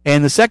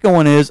 And the second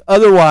one is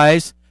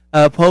otherwise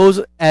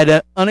pose at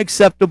an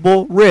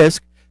unacceptable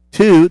risk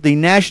to the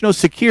national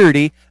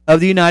security of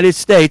the United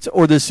States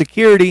or the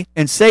security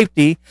and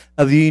safety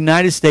of the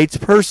United States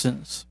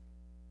persons.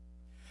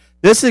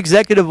 This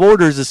executive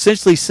order is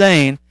essentially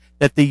saying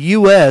that the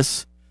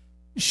U.S.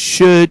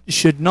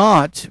 should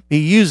not be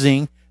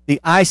using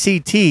the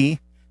ICT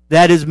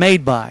that is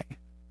made by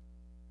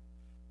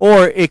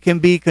or it can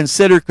be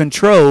considered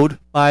controlled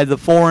by the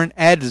foreign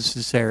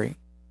adversary.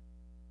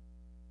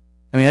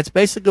 I mean, that's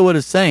basically what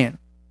it's saying.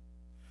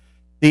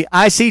 The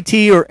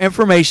ICT, or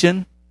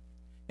Information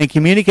and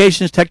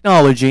Communications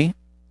Technology,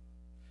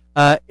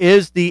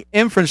 is the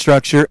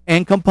infrastructure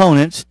and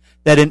components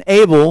that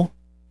enable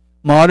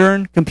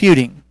modern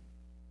computing.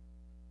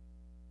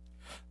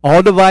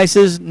 All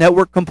devices,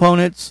 network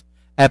components,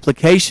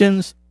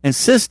 applications, and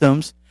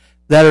systems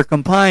that are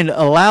combined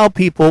allow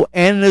people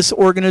and this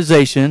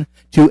organization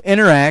to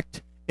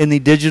interact in the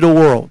digital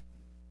world.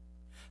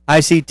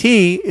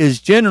 ICT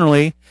is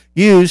generally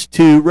used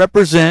to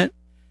represent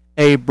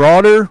a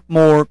broader,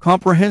 more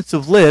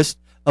comprehensive list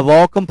of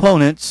all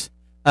components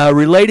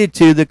related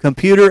to the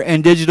computer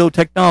and digital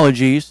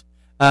technologies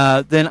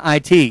than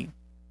IT.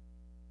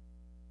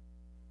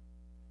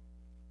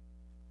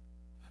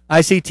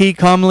 ICT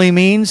commonly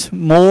means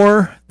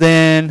more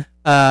than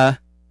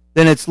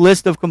its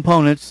list of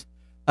components,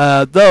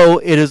 though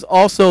it is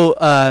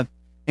also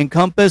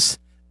encompass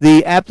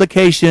the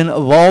application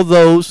of all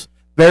those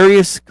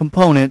various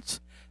components.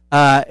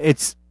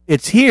 It's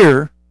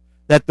here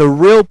that the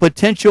real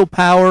potential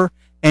power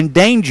and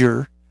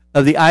danger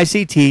of the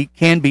ICT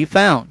can be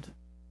found.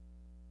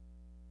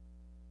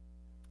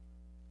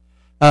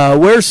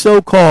 Where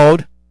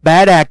so-called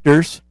bad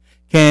actors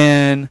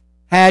can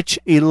hatch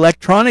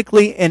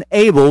electronically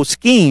enable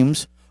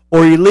schemes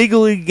or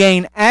illegally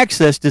gain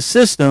access to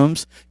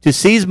systems to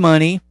seize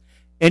money,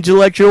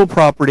 intellectual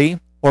property,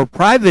 or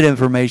private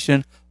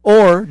information,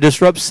 or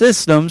disrupt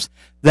systems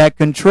that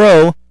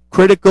control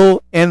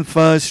critical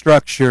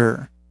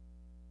infrastructure.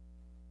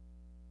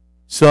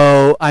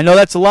 So I know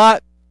that's a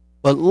lot,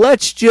 but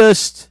let's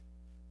just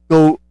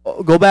go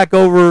back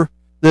over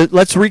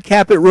let's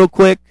recap it real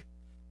quick,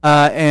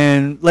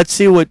 and let's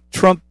see what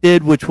Trump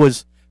did, which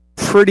was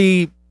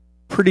pretty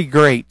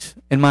great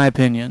in my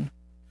opinion.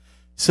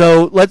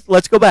 So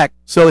let's go back.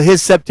 So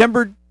his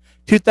September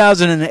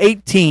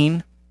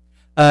 2018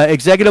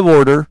 executive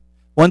order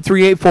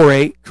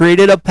 13848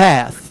 created a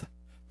path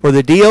for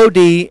the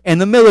DoD and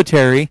the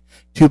military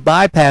to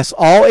bypass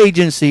all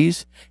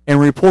agencies and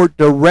report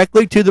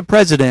directly to the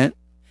president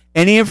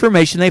any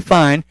information they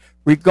find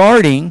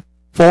regarding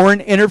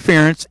foreign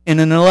interference in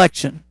an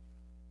election.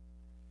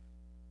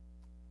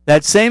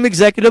 That same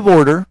executive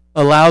order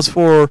allows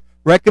for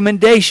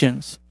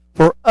recommendations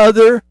for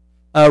other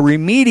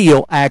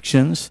remedial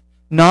actions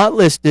not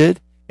listed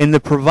in the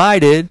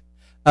provided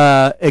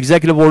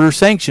executive order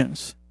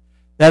sanctions.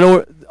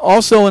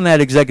 Also in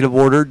that executive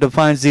order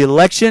defines the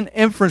election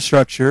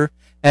infrastructure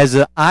as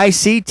the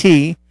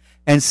ICT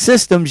and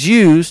systems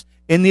used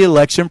in the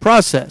election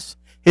process.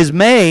 His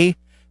May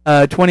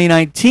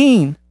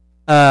 2019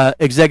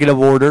 executive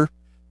order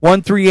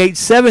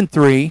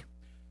 13873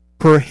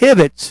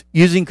 prohibits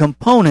using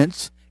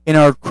components in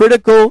our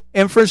critical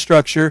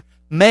infrastructure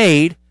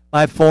made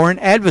by foreign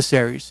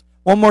adversaries.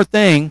 One more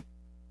thing.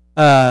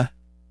 Found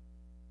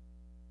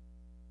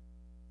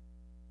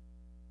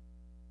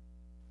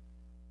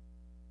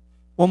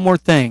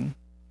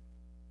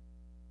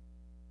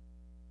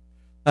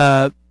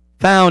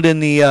in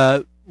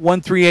the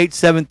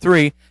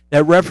 13873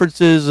 that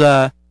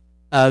references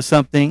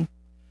something.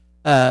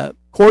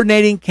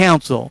 Coordinating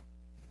Council,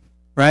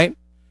 right?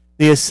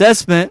 The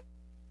assessment.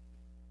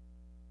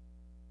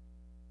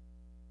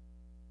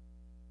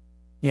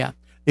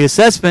 The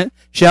assessment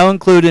shall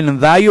include an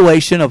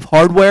evaluation of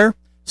hardware,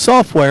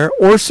 software,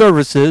 or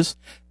services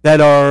that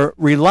are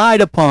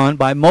relied upon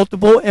by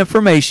multiple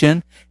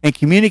information and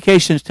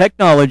communications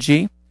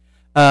technology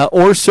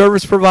or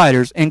service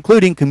providers,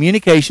 including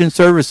communication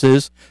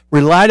services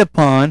relied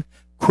upon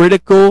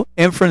critical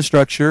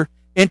infrastructure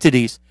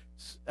entities.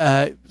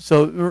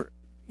 So,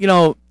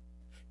 you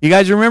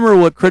guys remember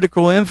what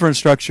critical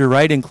infrastructure,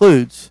 right,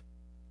 includes.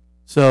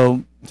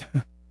 So,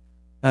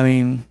 I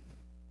mean,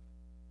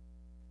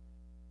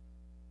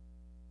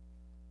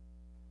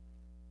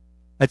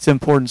 that's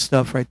important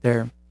stuff right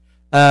there.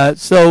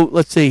 So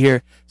let's see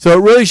here. So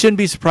it really shouldn't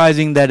be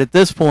surprising that at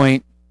this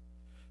point,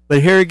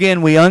 but here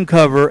again we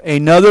uncover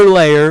another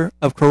layer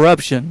of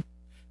corruption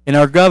in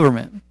our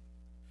government.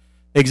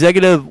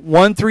 Executive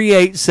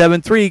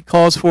 13873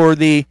 calls for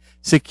the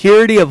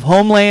security of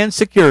Homeland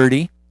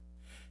Security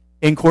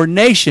in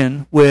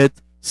coordination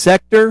with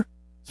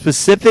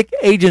sector-specific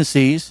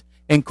agencies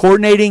and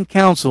coordinating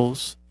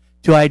councils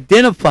to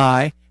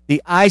identify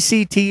the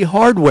ICT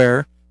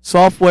hardware,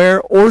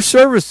 software, or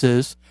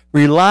services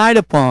relied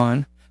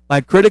upon by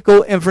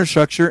critical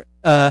infrastructure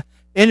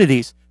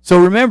entities. So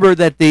remember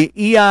that the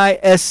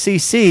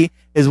EISCC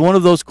is one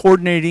of those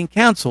coordinating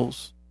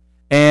councils.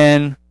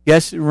 And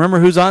guess, remember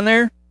who's on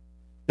there?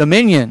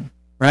 Dominion,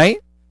 right?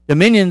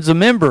 Dominion's a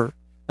member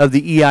of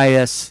the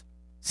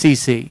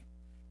EISCC.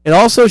 It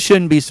also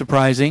shouldn't be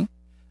surprising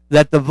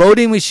that the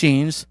voting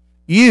machines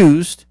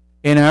used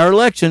in our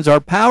elections are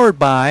powered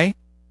by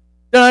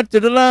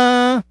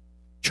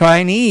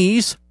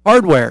Chinese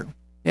hardware.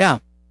 Yeah.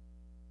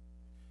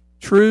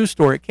 True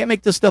story. Can't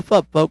make this stuff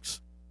up,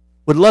 folks.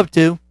 Would love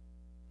to,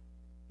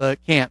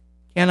 but can't.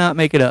 Cannot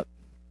make it up.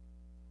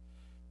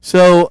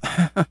 So,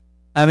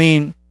 I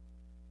mean,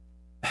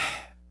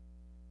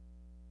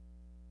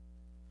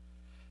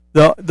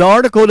 the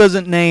article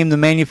doesn't name the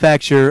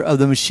manufacturer of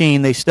the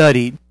machine they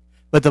studied,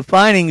 but the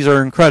findings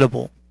are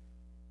incredible.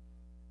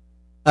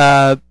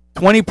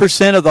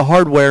 20% of the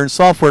hardware and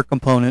software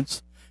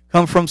components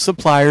come from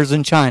suppliers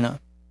in China.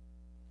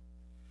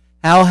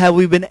 How have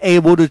we been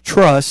able to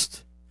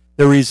trust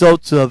the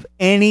results of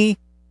any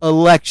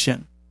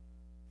election?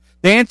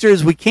 The answer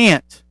is we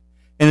can't.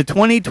 And the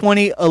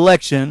 2020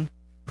 election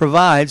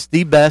provides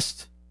the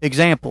best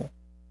example.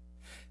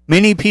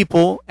 Many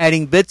people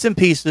adding bits and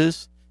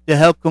pieces to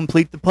help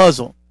complete the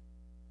puzzle.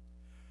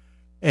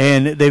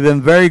 And they've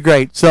been very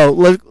great. So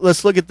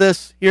let's look at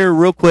this here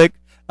real quick.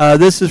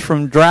 This is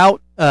from Drought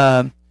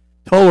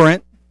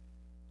Tolerant.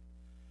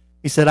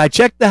 He said, I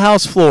checked the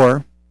House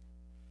floor.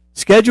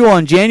 Schedule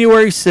on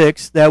January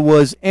 6th, that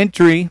was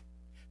entry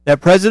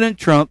that President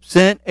Trump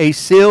sent a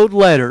sealed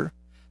letter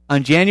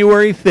on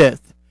January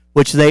 5th,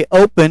 which they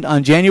opened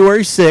on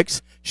January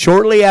 6th,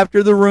 shortly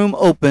after the room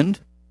opened,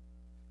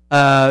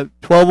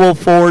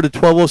 12:04 to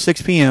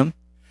 12:06 p.m.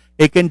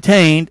 It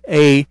contained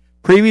a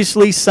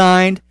previously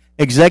signed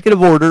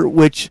executive order,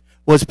 which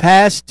was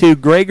passed to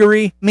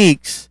Gregory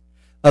Meeks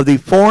of the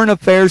Foreign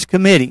Affairs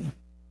Committee.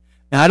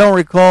 Now, I don't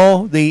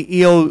recall the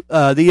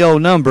EO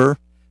number,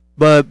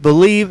 but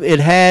believe it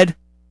had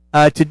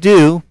to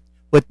do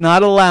with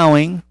not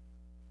allowing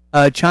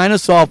China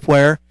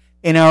software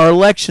in our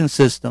election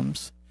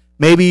systems.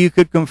 Maybe you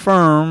could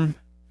confirm.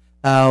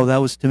 Oh, that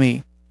was to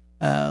me.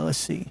 Let's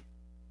see.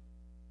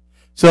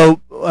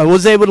 So I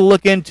was able to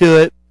look into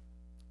it,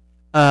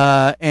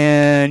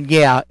 and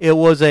yeah, it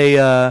was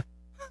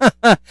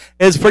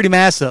it's pretty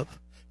massive.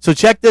 So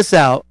check this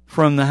out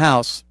from the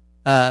House.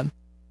 Let's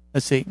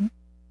see.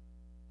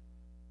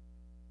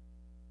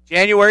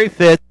 January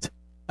 5th,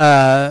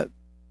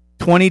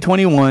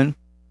 2021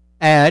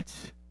 at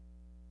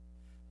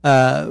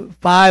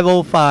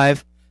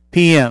 5:05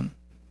 p.m.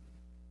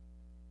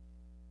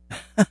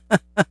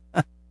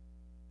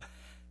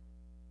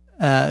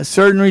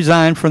 Certain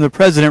resigned from the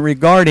president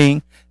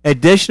regarding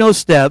additional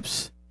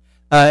steps,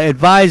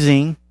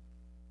 advising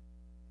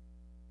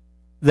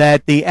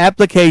that the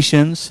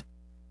applications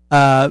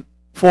for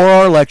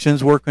our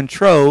elections were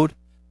controlled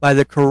by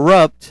the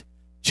corrupt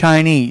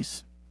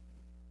Chinese.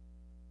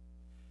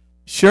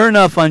 Sure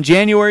enough, on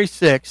January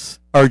 5th,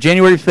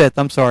 January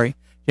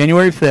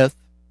 5th,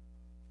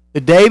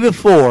 the day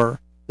before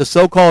the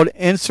so-called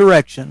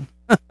insurrection,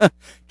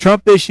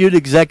 Trump issued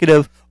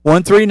Executive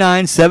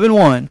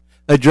 13971,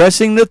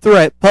 addressing the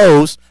threat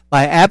posed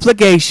by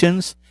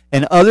applications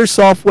and other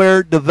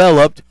software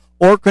developed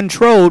or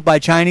controlled by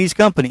Chinese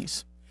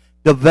companies.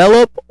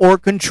 Develop or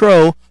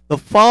control the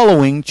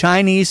following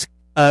Chinese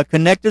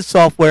connected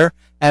software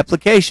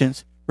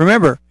applications.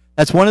 Remember,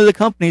 that's one of the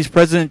companies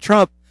President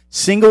Trump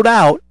singled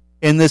out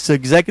in this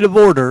executive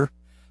order,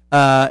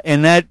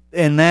 and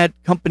that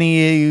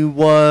company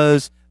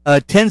was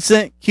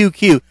Tencent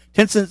QQ.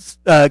 Tencent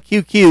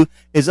QQ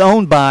is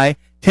owned by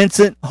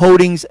Tencent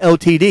Holdings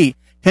Ltd.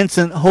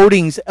 Tencent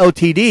Holdings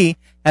Ltd.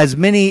 has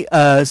many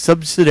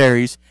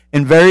subsidiaries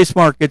in various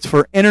markets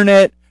for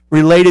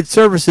internet-related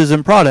services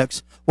and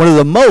products. One of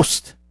the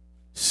most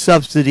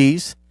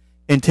subsidies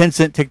in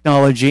Tencent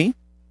Technology,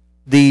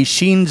 the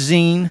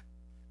Shenzhen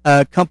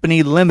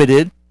Company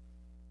Limited.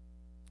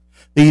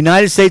 The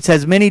United States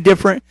has many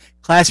different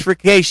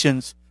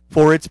classifications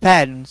for its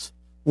patents.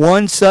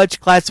 One such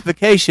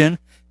classification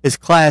is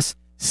Class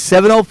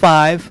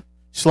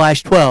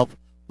 705/12,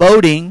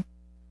 voting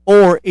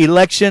or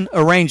election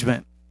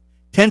arrangement.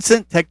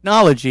 Tencent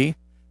Technology,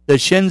 the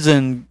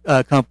Shenzhen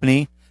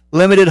Company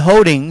Limited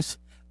Holdings,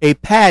 a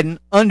patent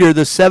under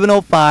the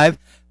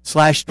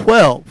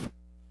 705/12,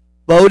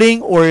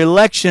 voting or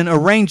election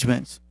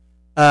arrangements.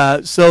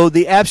 So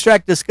the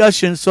abstract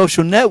discussion,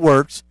 social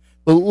networks,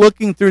 but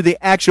looking through the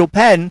actual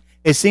patent,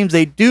 it seems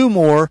they do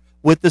more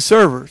with the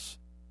servers.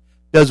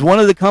 Does one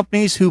of the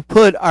companies who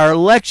put our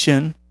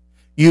election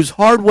use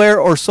hardware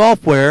or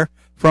software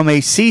from a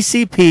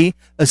CCP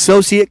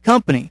associate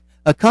company,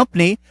 a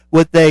company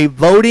with a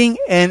voting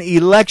and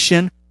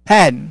election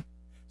patent?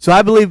 So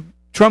I believe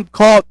Trump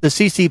caught the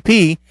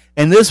CCP,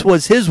 and this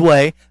was his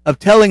way of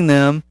telling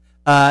them.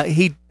 And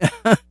he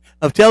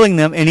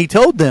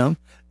told them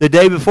the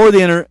day before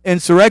the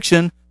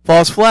insurrection,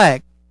 false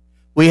flag.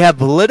 We have a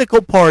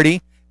political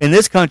party in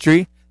this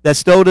country that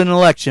stole an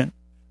election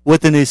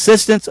with the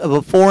assistance of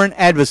a foreign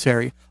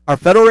adversary. Our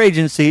federal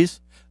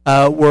agencies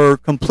were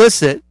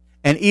complicit,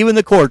 and even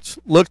the courts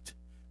looked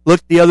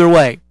the other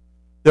way.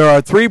 There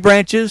are three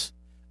branches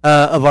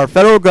of our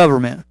federal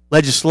government: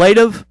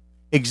 legislative,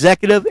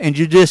 executive, and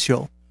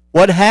judicial.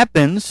 What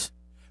happens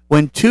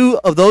when two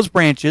of those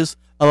branches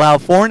allow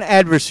foreign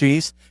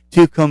adversaries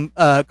to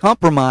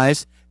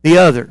compromise the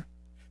other?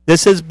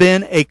 This has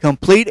been a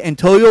complete and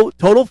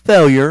total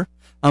failure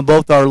on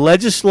both our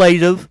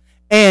legislative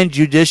and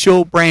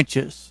judicial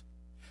branches.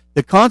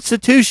 The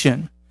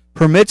Constitution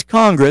permits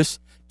Congress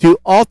to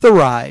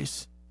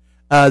authorize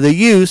the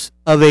use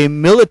of a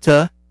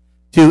militia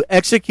to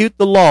execute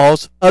the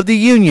laws of the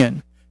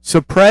Union,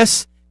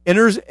 suppress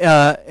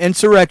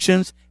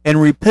insurrections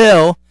and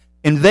repel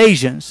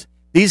invasions.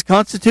 These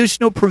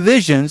constitutional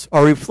provisions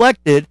are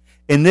reflected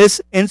in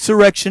this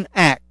Insurrection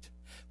Act,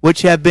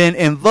 which have been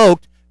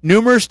invoked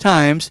numerous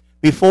times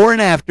before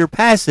and after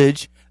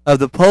passage of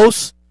the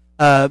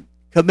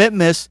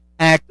Post-Commitments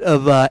Act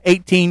of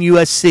 18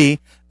 U.S.C.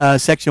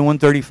 Section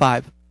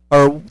 135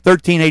 or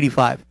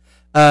 1385.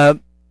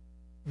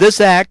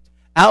 This act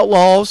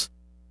outlaws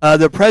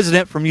the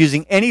president from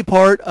using any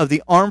part of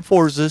the armed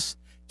forces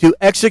to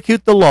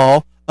execute the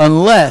law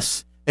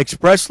unless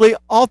expressly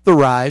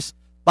authorized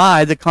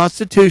by the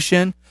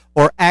Constitution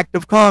or Act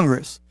of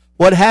Congress.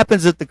 What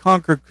happens if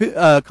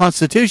the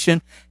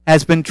Constitution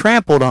has been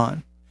trampled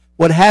on?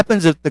 What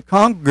happens if the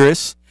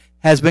Congress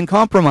has been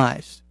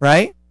compromised,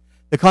 right?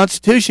 The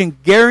Constitution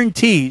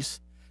guarantees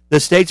the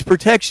state's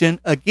protection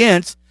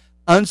against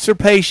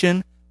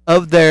usurpation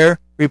of their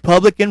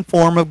republican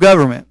form of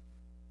government.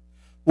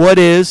 What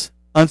is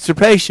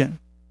usurpation?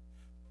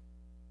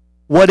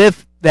 What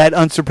if that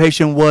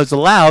usurpation was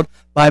allowed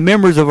by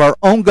members of our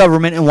own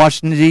government in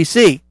Washington,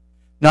 D.C.,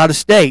 not a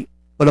state,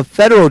 but a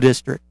federal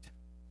district,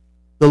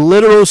 the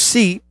literal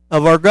seat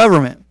of our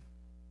government?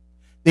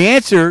 The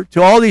answer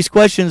to all these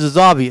questions is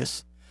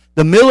obvious.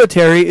 The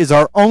military is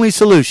our only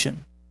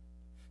solution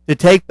to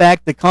take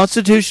back the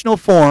constitutional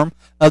form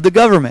of the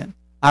government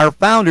our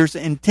founders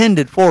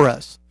intended for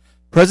us.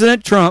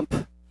 President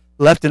Trump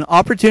left an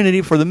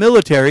opportunity for the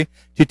military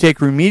to take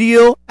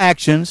remedial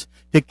actions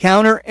to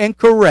counter and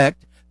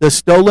correct the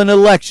stolen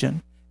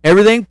election.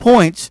 Everything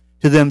points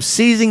to them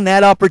seizing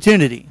that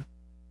opportunity.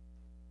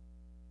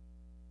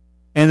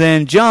 And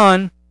then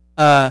John,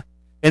 and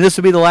this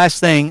will be the last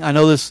thing. I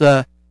know this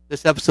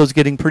episode's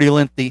getting pretty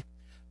lengthy.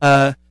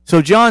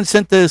 So John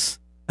sent this.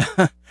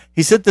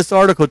 He sent this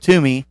article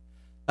to me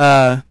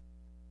quite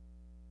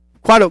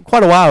a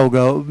while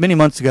ago, many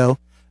months ago.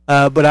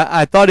 But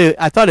I thought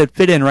it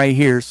fit in right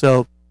here.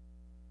 So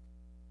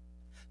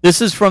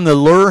this is from the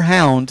Lure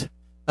Hound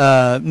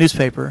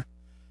newspaper.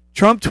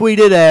 Trump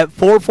tweeted at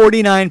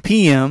 4:49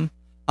 p.m.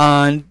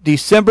 on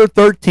December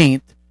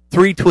 13th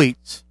 3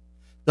 tweets.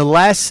 The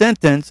last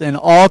sentence in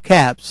all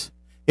caps.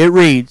 It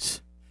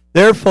reads,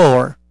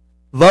 "Therefore,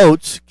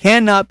 votes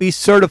cannot be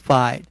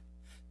certified.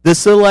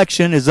 This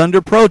election is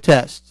under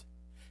protest."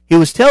 He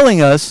was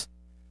telling us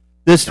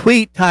this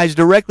tweet ties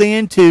directly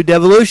into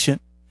devolution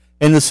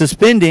and the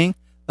suspending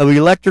of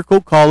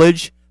electoral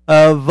college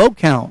vote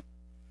count.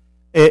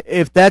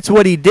 If that's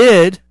what he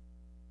did,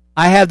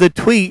 I have the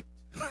tweet.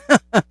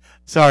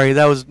 Sorry,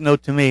 that was a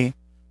note to me.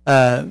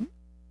 But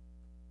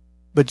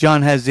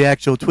John has the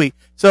actual tweet.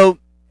 So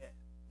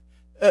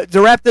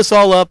to wrap this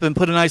all up and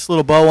put a nice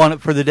little bow on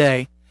it for the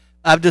day,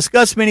 I've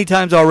discussed many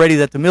times already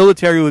that the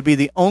military would be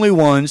the only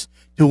ones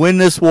to win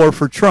this war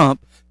for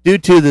Trump due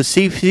to the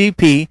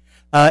CCP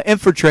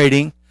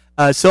infiltrating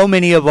so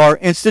many of our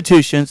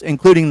institutions,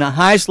 including the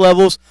highest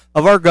levels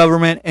of our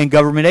government and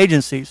government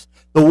agencies.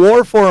 The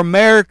war for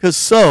America's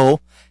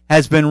soul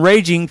has been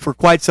raging for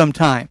quite some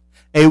time.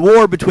 A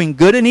war between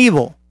good and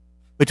evil,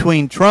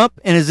 between Trump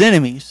and his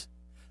enemies.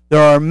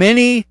 There are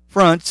many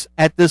fronts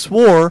at this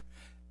war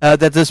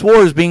that this war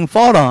is being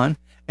fought on,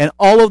 and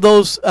all of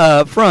those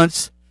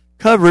fronts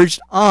coverage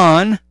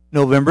on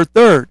November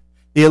 3rd.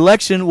 The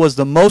election was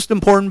the most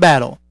important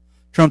battle.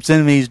 Trump's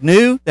enemies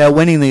knew that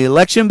winning the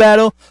election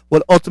battle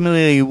would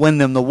ultimately win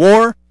them the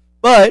war,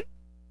 but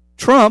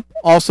Trump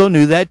also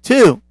knew that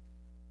too.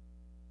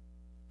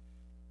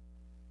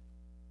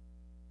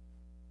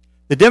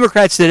 The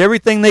Democrats did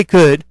everything they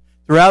could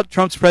throughout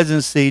Trump's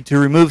presidency to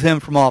remove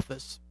him from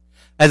office.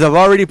 As I've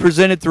already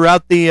presented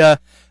throughout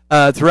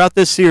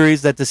this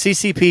series, that the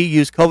CCP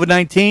used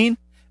COVID-19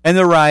 and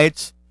the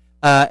riots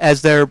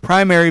as their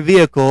primary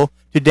vehicle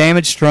to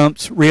damage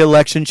Trump's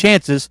re-election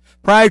chances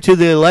prior to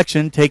the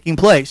election taking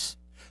place.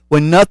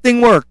 When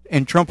nothing worked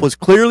and Trump was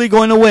clearly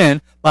going to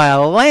win by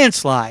a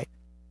landslide,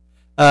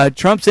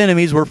 Trump's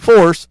enemies were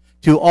forced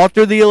to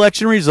alter the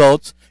election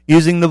results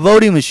using the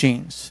voting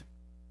machines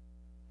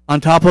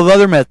on top of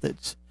other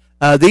methods.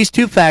 These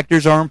two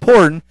factors are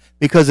important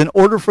because in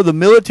order for the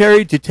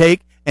military to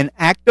take an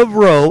active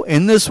role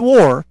in this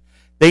war,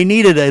 they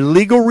needed a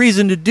legal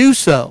reason to do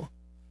so.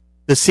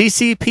 The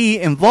CCP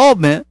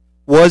involvement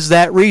was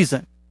that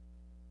reason.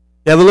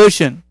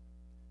 Devolution.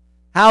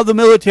 How the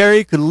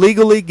military could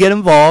legally get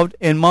involved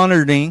in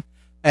monitoring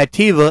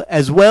Activa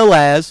as well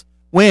as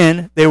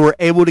when they were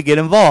able to get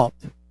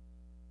involved.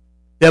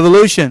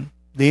 Devolution.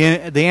 The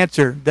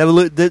answer.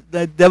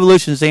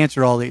 Devolution is the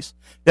answer to all these.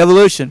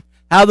 Devolution.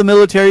 How the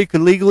military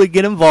could legally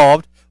get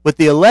involved with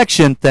the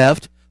election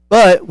theft,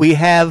 but we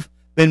have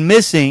been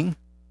missing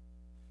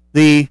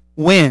the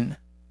when.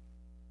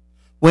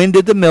 When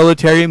did the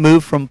military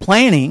move from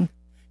planning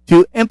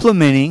to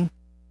implementing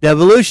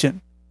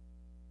devolution?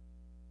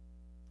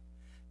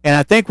 And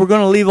I think we're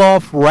going to leave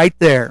off right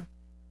there.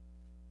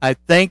 I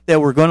think that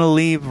we're going to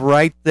leave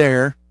right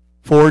there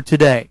for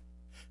today.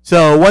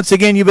 So once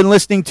again, you've been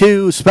listening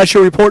to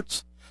special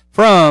reports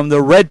from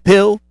the Red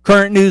Pill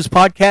Current News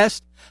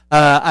Podcast.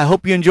 I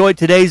hope you enjoyed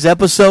today's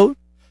episode.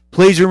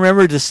 Please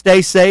remember to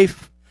stay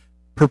safe.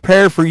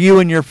 prepare for you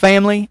and your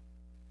family.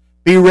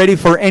 Be ready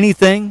for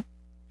anything.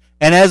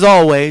 And as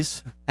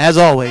always,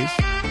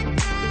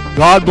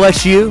 God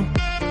bless you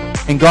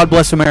and God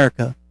bless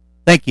America.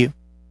 Thank you.